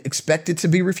opinion, expect it to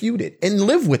be refuted and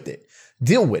live with it.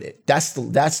 Deal with it. That's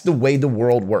the way the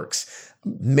world works.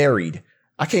 Married,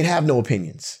 I can't have no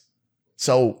opinions.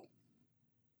 So,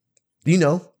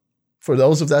 for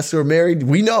those of us who are married,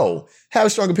 we know, have a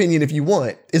strong opinion if you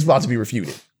want. It's about to be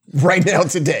refuted right now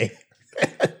today.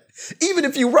 Even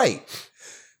if you're right.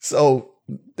 So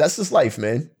that's just life,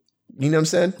 man. You know what I'm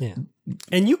saying? Yeah.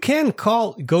 And you can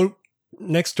go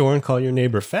next door and call your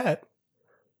neighbor fat,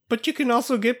 but you can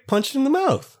also get punched in the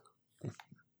mouth.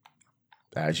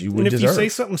 As you would and if deserve. you say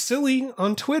something silly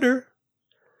on Twitter,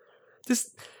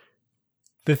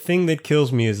 the thing that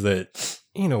kills me is that,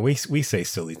 we say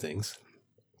silly things.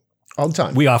 All the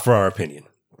time. We offer our opinion.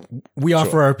 We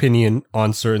offer our opinion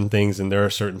on certain things, and there are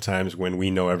certain times when we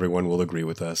know everyone will agree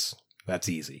with us. That's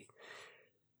easy.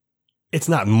 It's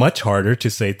not much harder to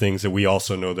say things that we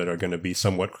also know that are going to be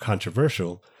somewhat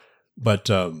controversial, but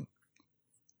at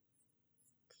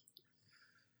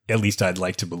least I'd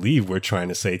like to believe we're trying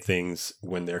to say things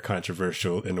when they're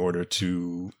controversial in order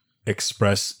to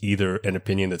express either an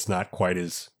opinion that's not quite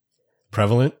as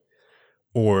prevalent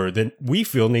or that we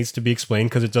feel needs to be explained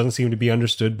because it doesn't seem to be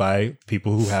understood by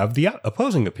people who have the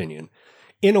opposing opinion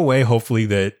in a way, hopefully,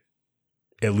 that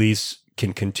at least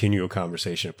can continue a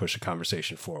conversation or push a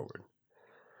conversation forward.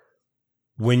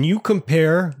 When you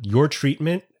compare your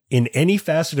treatment in any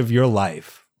facet of your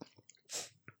life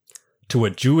to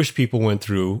what Jewish people went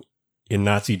through in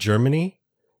Nazi Germany,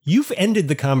 you've ended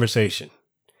the conversation.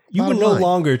 You were no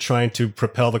longer trying to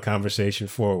propel the conversation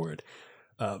forward.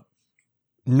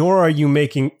 Nor are you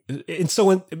making, and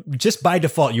so just by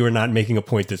default, you are not making a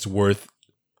point that's worth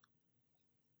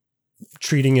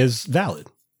treating as valid.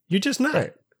 You're just not.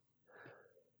 Right.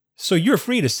 So you're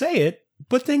free to say it,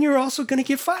 but then you're also going to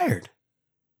get fired.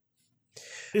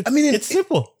 It's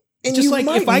simple. And just like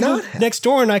if I go next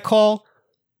door and I call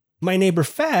my neighbor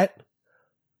fat,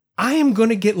 I am going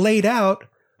to get laid out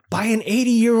by an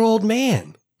 80-year-old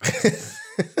man.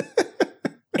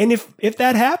 And if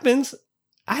that happens,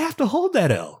 I have to hold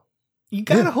that L. You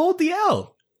got to hold the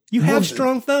L. You have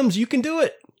strong thumbs. You can do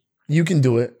it. You can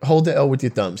do it. Hold the L with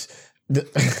your thumbs.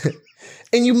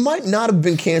 And you might not have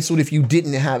been canceled if you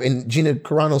didn't have, in Gina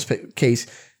Carano's case,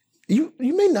 you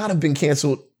may not have been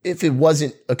canceled if it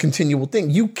wasn't a continual thing.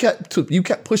 You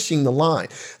kept pushing the line.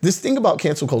 This thing about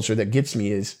cancel culture that gets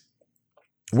me is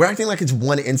we're acting like it's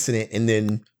one incident and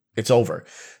then it's over.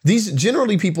 These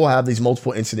generally people have these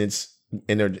multiple incidents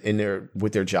in their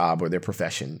with their job or their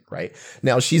profession, right?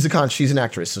 Now she's an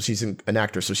actress, so she's an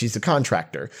actor, so she's a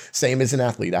contractor. Same as an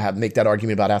athlete. I make that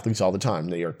argument about athletes all the time.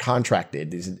 They are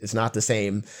contracted. It's not the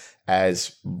same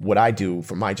as what I do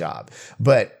for my job.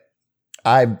 But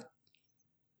I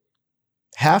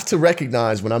have to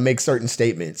recognize when I make certain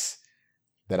statements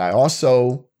that I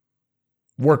also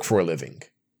work for a living.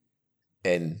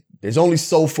 And there's only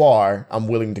so far I'm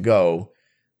willing to go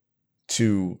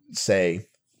to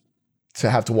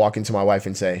have to walk into my wife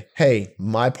and say, hey,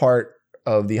 my part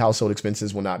of the household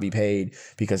expenses will not be paid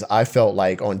because I felt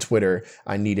like on Twitter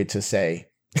I needed to say,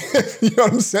 you know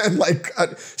what I'm saying? Like,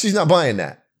 she's not buying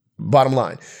that, bottom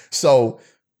line. So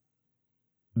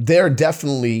there are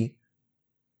definitely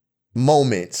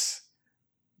moments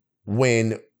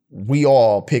when we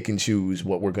all pick and choose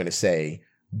what we're going to say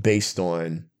based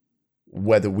on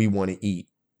whether we want to eat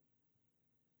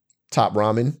top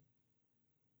ramen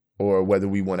or whether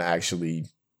we want to actually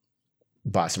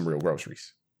buy some real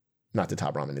groceries. Not that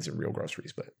top ramen isn't real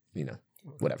groceries, but,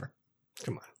 whatever.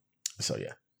 Come on. So,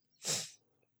 yeah.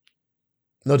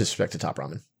 No disrespect to top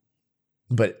ramen.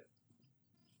 But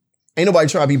ain't nobody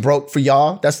trying to be broke for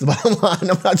y'all. That's the bottom line.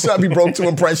 I'm not trying to be broke to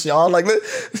impress y'all. Like,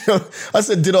 I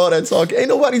said, did all that talk. Ain't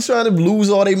nobody trying to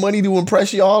lose all their money to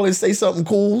impress y'all and say something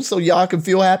cool so y'all can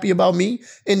feel happy about me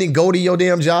and then go to your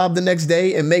damn job the next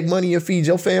day and make money and feed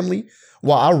your family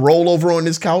while I roll over on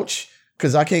this couch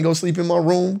because I can't go sleep in my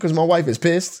room because my wife is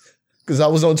pissed because I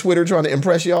was on Twitter trying to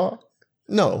impress y'all.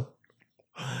 No.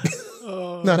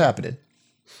 Not happening.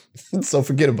 So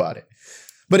forget about it.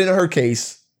 But in her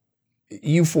case,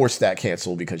 you forced that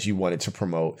cancel because you wanted to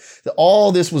promote.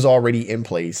 All this was already in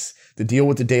place. The deal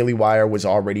with the Daily Wire was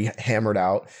already hammered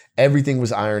out. Everything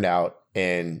was ironed out.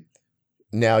 And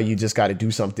now you just got to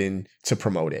do something to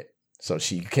promote it. So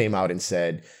she came out and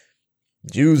said,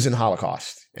 Jews and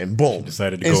Holocaust. And boom. She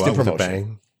decided to go out with a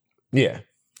bang. Yeah.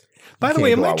 By the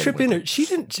way, am I tripping?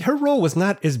 Her role was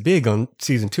not as big on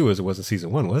season 2 as it was in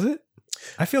season 1, was it?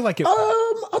 I feel like it. I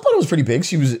thought it was pretty big.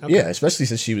 She was, yeah, especially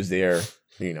since she was there,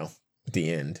 at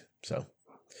the end. So,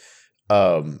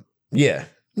 yeah.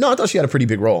 No, I thought she had a pretty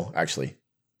big role, actually.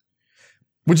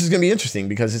 Which is going to be interesting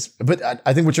because but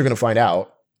I think what you're going to find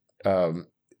out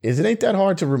is it ain't that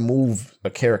hard to remove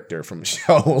a character from a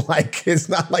show. Like, it's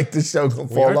not like the show going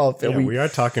to fall off. Yeah, we are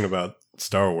talking about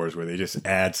Star Wars where they just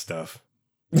add stuff.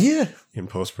 Yeah. In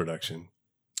post-production.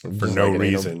 For no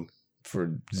reason.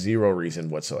 For zero reason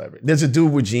whatsoever. There's a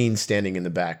dude with jeans standing in the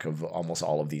back of almost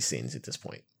all of these scenes at this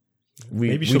point.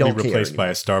 Maybe she'll be replaced by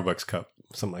a Starbucks cup.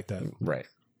 Something like that. Right.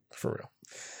 For real.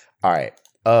 All right.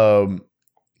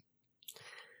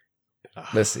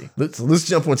 Let's see. Let's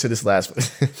jump into this last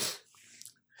one.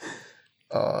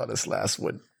 Oh, this last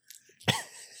one.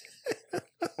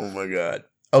 Oh my God.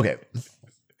 Okay.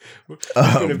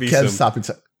 Kev's topic.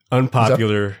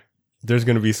 Unpopular. There's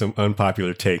going to be some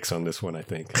unpopular takes on this one, I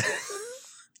think.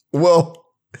 Well,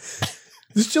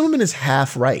 this gentleman is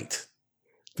half right.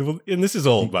 And this is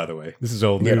old, by the way. This is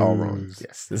old news. All wrong.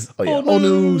 Yes. This is old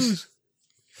news.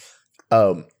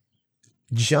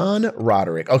 John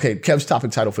Roderick. Okay, Kev's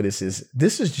topic title for this is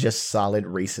just solid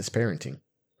racist parenting.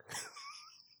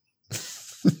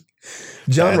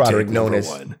 John Roderick, known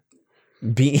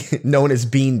as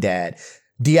Bean Dad,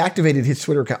 deactivated his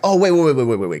Twitter account. Oh, wait,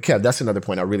 Kev, that's another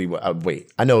point. I really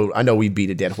wait. I know we beat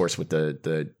a dead horse with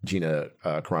the Gina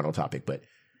Carano topic, but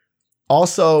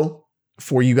also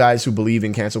for you guys who believe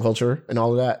in cancel culture and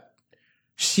all of that,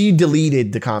 she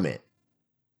deleted the comment.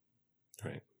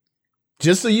 Right.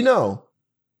 Just so you know,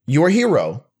 your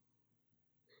hero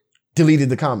deleted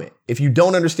the comment. If you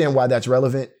don't understand why that's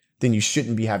relevant, then you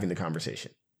shouldn't be having the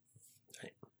conversation.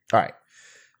 All right.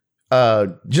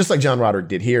 Just like John Roderick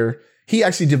did here, he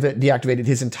actually deactivated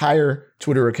his entire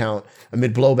Twitter account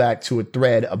amid blowback to a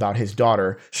thread about his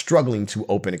daughter struggling to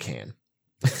open a can.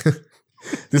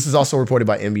 This is also reported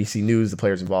by NBC News. The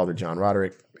players involved are John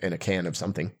Roderick and a can of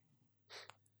something.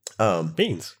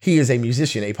 Beans. He is a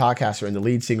musician, a podcaster, and the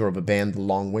lead singer of a band, The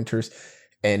Long Winters.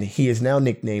 And he is now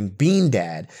nicknamed Bean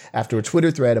Dad after a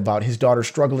Twitter thread about his daughter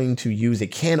struggling to use a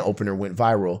can opener went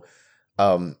viral.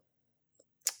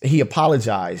 He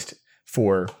apologized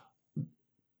for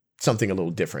something a little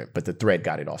different, but the thread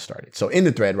got it all started. So in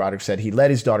the thread, Roderick said he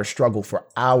let his daughter struggle for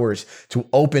hours to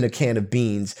open a can of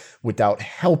beans without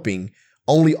helping,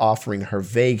 only offering her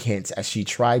vague hints as she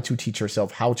tried to teach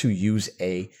herself how to use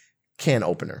a can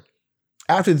opener.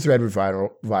 After the thread went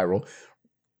viral,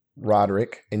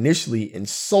 Roderick initially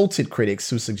insulted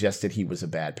critics who suggested he was a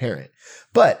bad parent.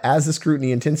 But as the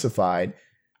scrutiny intensified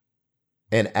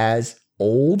and as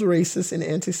old racist and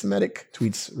anti-Semitic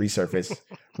tweets resurfaced,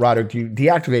 Roderick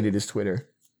deactivated his Twitter.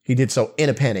 He did so in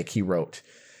a panic, he wrote.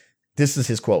 This is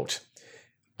his quote.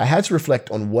 I had to reflect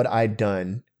on what I'd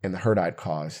done and the hurt I'd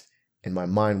caused, and my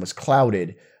mind was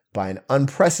clouded by an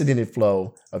unprecedented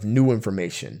flow of new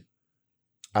information.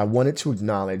 I wanted to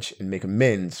acknowledge and make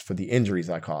amends for the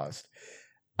injuries I caused.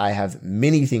 I have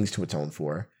many things to atone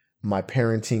for. My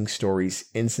parenting stories,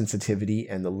 insensitivity,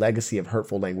 and the legacy of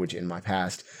hurtful language in my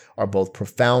past are both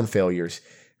profound failures.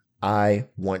 I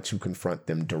want to confront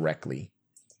them directly.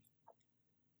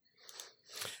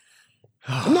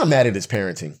 I'm not mad at his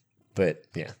parenting, but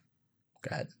yeah,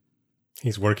 go ahead.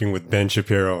 He's working with Ben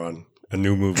Shapiro on a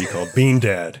new movie called Bean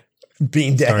Dad.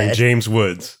 Bean Dad. Starring James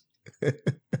Woods.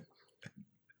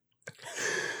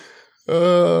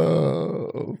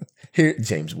 Oh, here,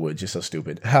 James Woods, you're so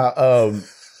stupid. How,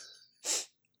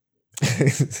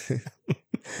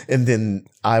 and then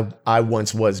I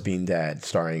once was Bean Dad,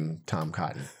 starring Tom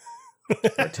Cotton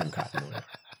or Tim Cotton.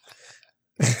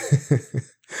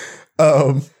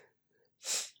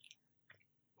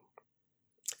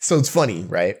 So it's funny,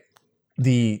 right?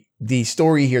 The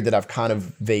story here that I've kind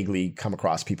of vaguely come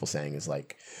across people saying is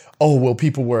like, oh, well,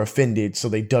 people were offended, so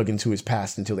they dug into his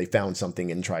past until they found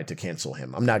something and tried to cancel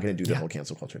him. I'm not going to do the whole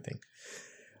cancel culture thing.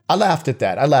 I laughed at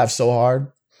that. I laughed so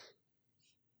hard.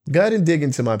 Go ahead and dig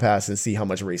into my past and see how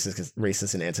much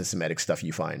racist and anti-Semitic stuff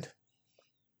you find.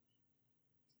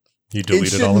 You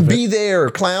deleted all of it? It shouldn't be there,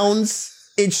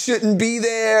 clowns. It shouldn't be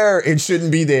there. It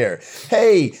shouldn't be there.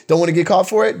 Hey, don't want to get caught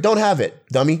for it? Don't have it,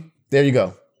 dummy. There you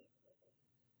go.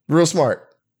 Real smart.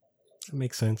 That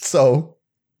makes sense. So,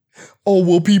 oh,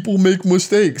 well, people make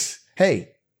mistakes.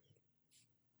 Hey,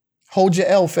 Hold your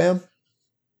L, fam.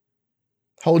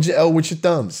 Hold your L with your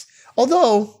thumbs.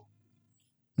 Although,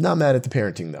 not mad at the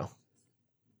parenting, though.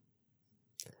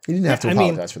 He didn't have to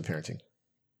apologize for the parenting.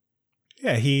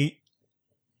 Yeah,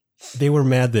 they were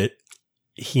mad that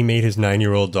he made his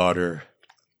 9-year-old daughter,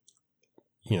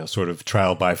 sort of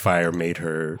trial by fire, made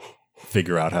her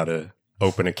figure out how to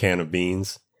open a can of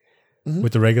beans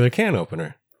with the regular can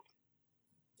opener.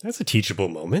 That's a teachable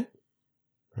moment,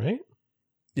 right?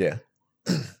 Yeah.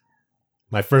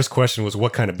 My first question was,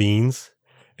 what kind of beans?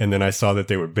 And then I saw that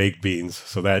they were baked beans.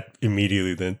 So that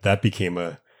immediately, that became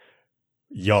a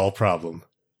y'all problem.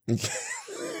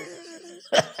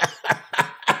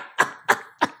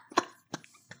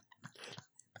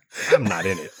 I'm not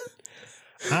in it.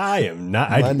 I am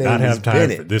not. I do not have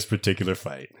time for this particular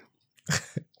fight.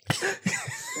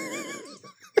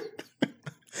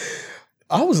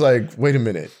 I was like, wait a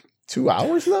minute. 2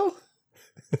 hours though?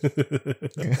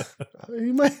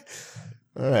 You might.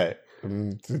 All right.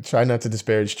 Try not to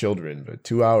disparage children, but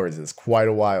 2 hours is quite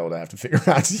a while to have to figure out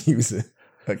how to use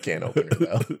a can opener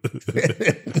though.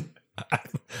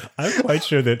 I'm quite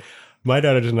sure that my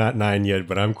daughter's not 9 yet,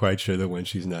 but I'm quite sure that when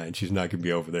she's 9, she's not going to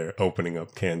be over there opening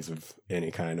up cans of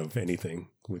any kind of anything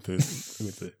with the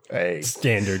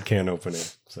standard can opener.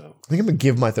 So I think I'm going to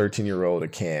give my 13-year-old a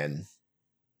can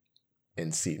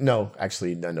and see. No,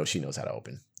 actually, I know she knows how to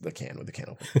open the can with the can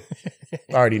opener.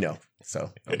 I already know.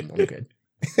 So I'm good.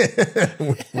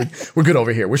 We're good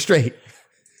over here. We're straight.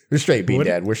 We're straight, Bean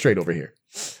Dad. We're straight over here.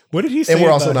 What did he say? And we're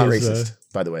also not racist,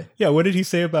 by the way. Yeah, what did he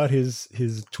say about his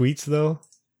tweets, though?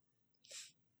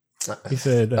 He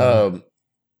said, oh,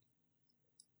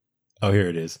 here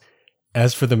it is.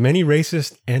 As for the many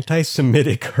racist,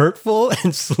 anti-Semitic, hurtful,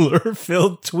 and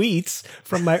slur-filled tweets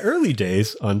from my early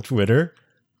days on Twitter,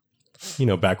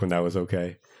 back when that was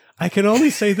okay, I can only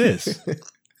say this.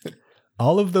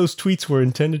 All of those tweets were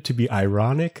intended to be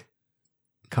ironic,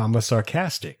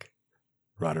 sarcastic,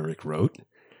 Roderick wrote.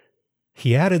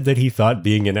 He added that he thought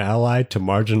being an ally to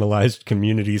marginalized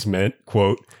communities meant,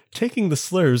 quote, taking the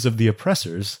slurs of the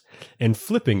oppressors and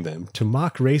flipping them to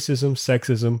mock racism,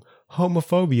 sexism,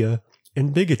 homophobia,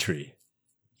 and bigotry.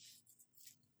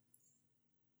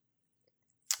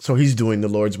 So he's doing the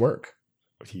Lord's work.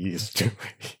 He is doing.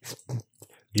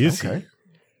 Is okay. He?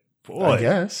 Boy, I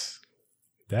guess.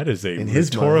 That is a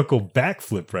rhetorical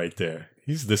backflip right there.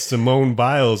 He's the Simone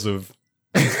Biles of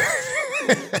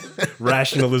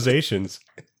rationalizations.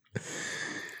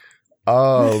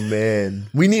 Oh man,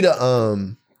 we need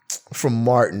from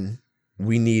Martin.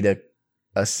 We need a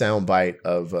soundbite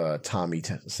of Tommy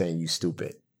saying "you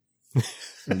stupid."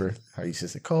 Remember how you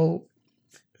said, "Cole,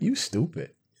 you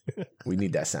stupid." We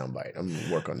need that soundbite. I'm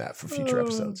gonna work on that for future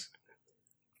episodes.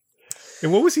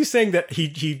 And what was he saying, that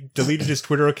he deleted his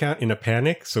Twitter account in a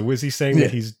panic? So was he saying that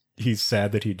he's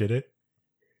sad that he did it?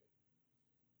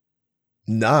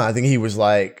 Nah, I think he was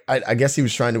like, I guess he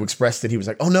was trying to express that he was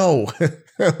like, oh no,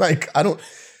 like I don't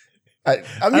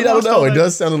know. It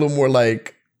does sound a little more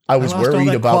like I was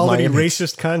worried about quality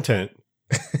racist content.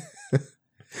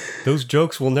 Those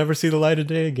jokes will never see the light of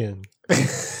day again.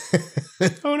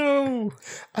 Oh no!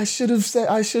 I should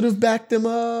have backed them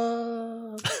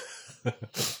up.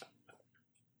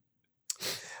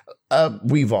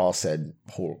 We've all said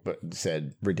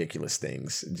ridiculous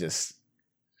things. Just,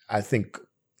 I think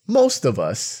most of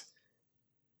us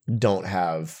don't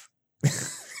have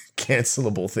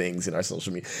cancelable things in our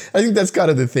social media. I think that's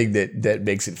kind of the thing that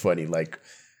makes it funny. Like,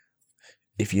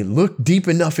 if you look deep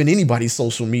enough in anybody's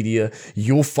social media,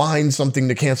 you'll find something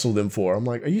to cancel them for. I'm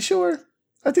like, are you sure?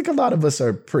 I think a lot of us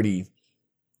are pretty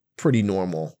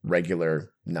normal,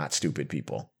 regular, not stupid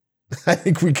people. I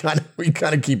think we kind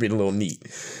of keep it a little neat.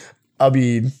 I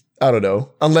mean, I don't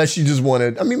know. Unless you just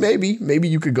wanted, I mean, maybe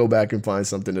you could go back and find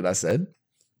something that I said.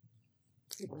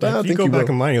 But if you go back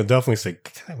in mine, you'll definitely say,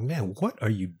 God, man, what are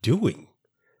you doing?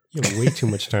 You have way too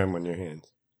much time on your hands.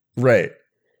 Right.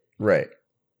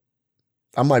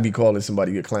 I might be calling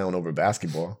somebody a clown over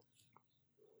basketball.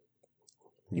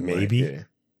 Maybe. Right, yeah.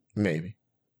 Maybe.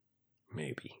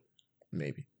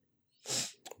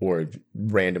 Or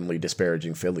randomly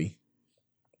disparaging Philly.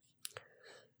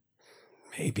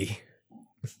 Maybe.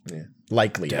 Yeah.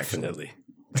 Likely, definitely.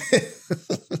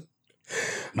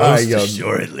 Most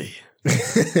assuredly.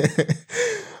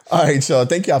 All right, y'all.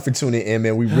 Thank y'all for tuning in,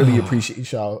 man. We really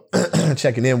appreciate y'all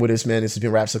checking in with us, man. This has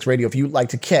been Rap Sucks Radio. If you'd like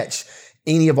to catch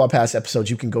any of our past episodes,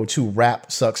 you can go to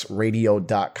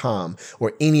rapsucksradio.com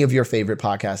or any of your favorite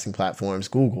podcasting platforms,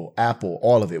 Google, Apple,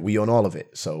 all of it. We on all of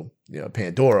it. So,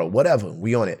 Pandora, whatever,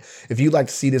 we on it. If you'd like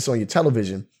to see this on your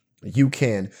television, you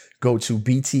can go to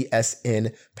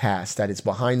BTSN Pass. That is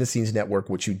Behind the Scenes Network.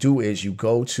 What you do is you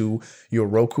go to your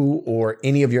Roku or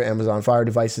any of your Amazon Fire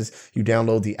devices. You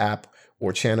download the app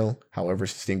or channel, however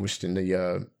it's distinguished in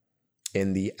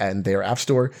their app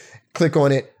store. Click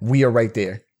on it. We are right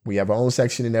there. We have our own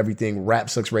section and everything. Rap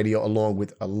Sucks Radio, along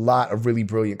with a lot of really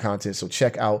brilliant content. So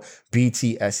check out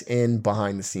BTSN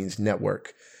Behind the Scenes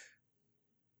Network.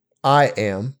 I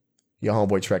am your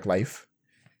homeboy Trek Life,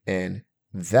 and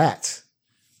that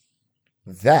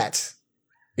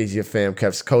is your fam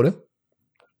Kev Coda.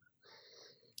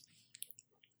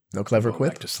 No clever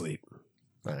quip. Back to sleep.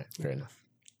 All right, fair enough.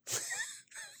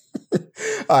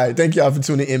 All right, thank y'all for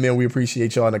tuning in, man. We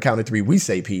appreciate y'all. On the count of 3, we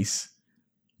say peace.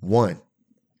 1,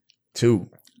 2,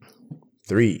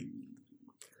 3.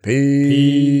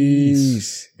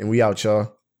 Peace. And we out,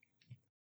 y'all.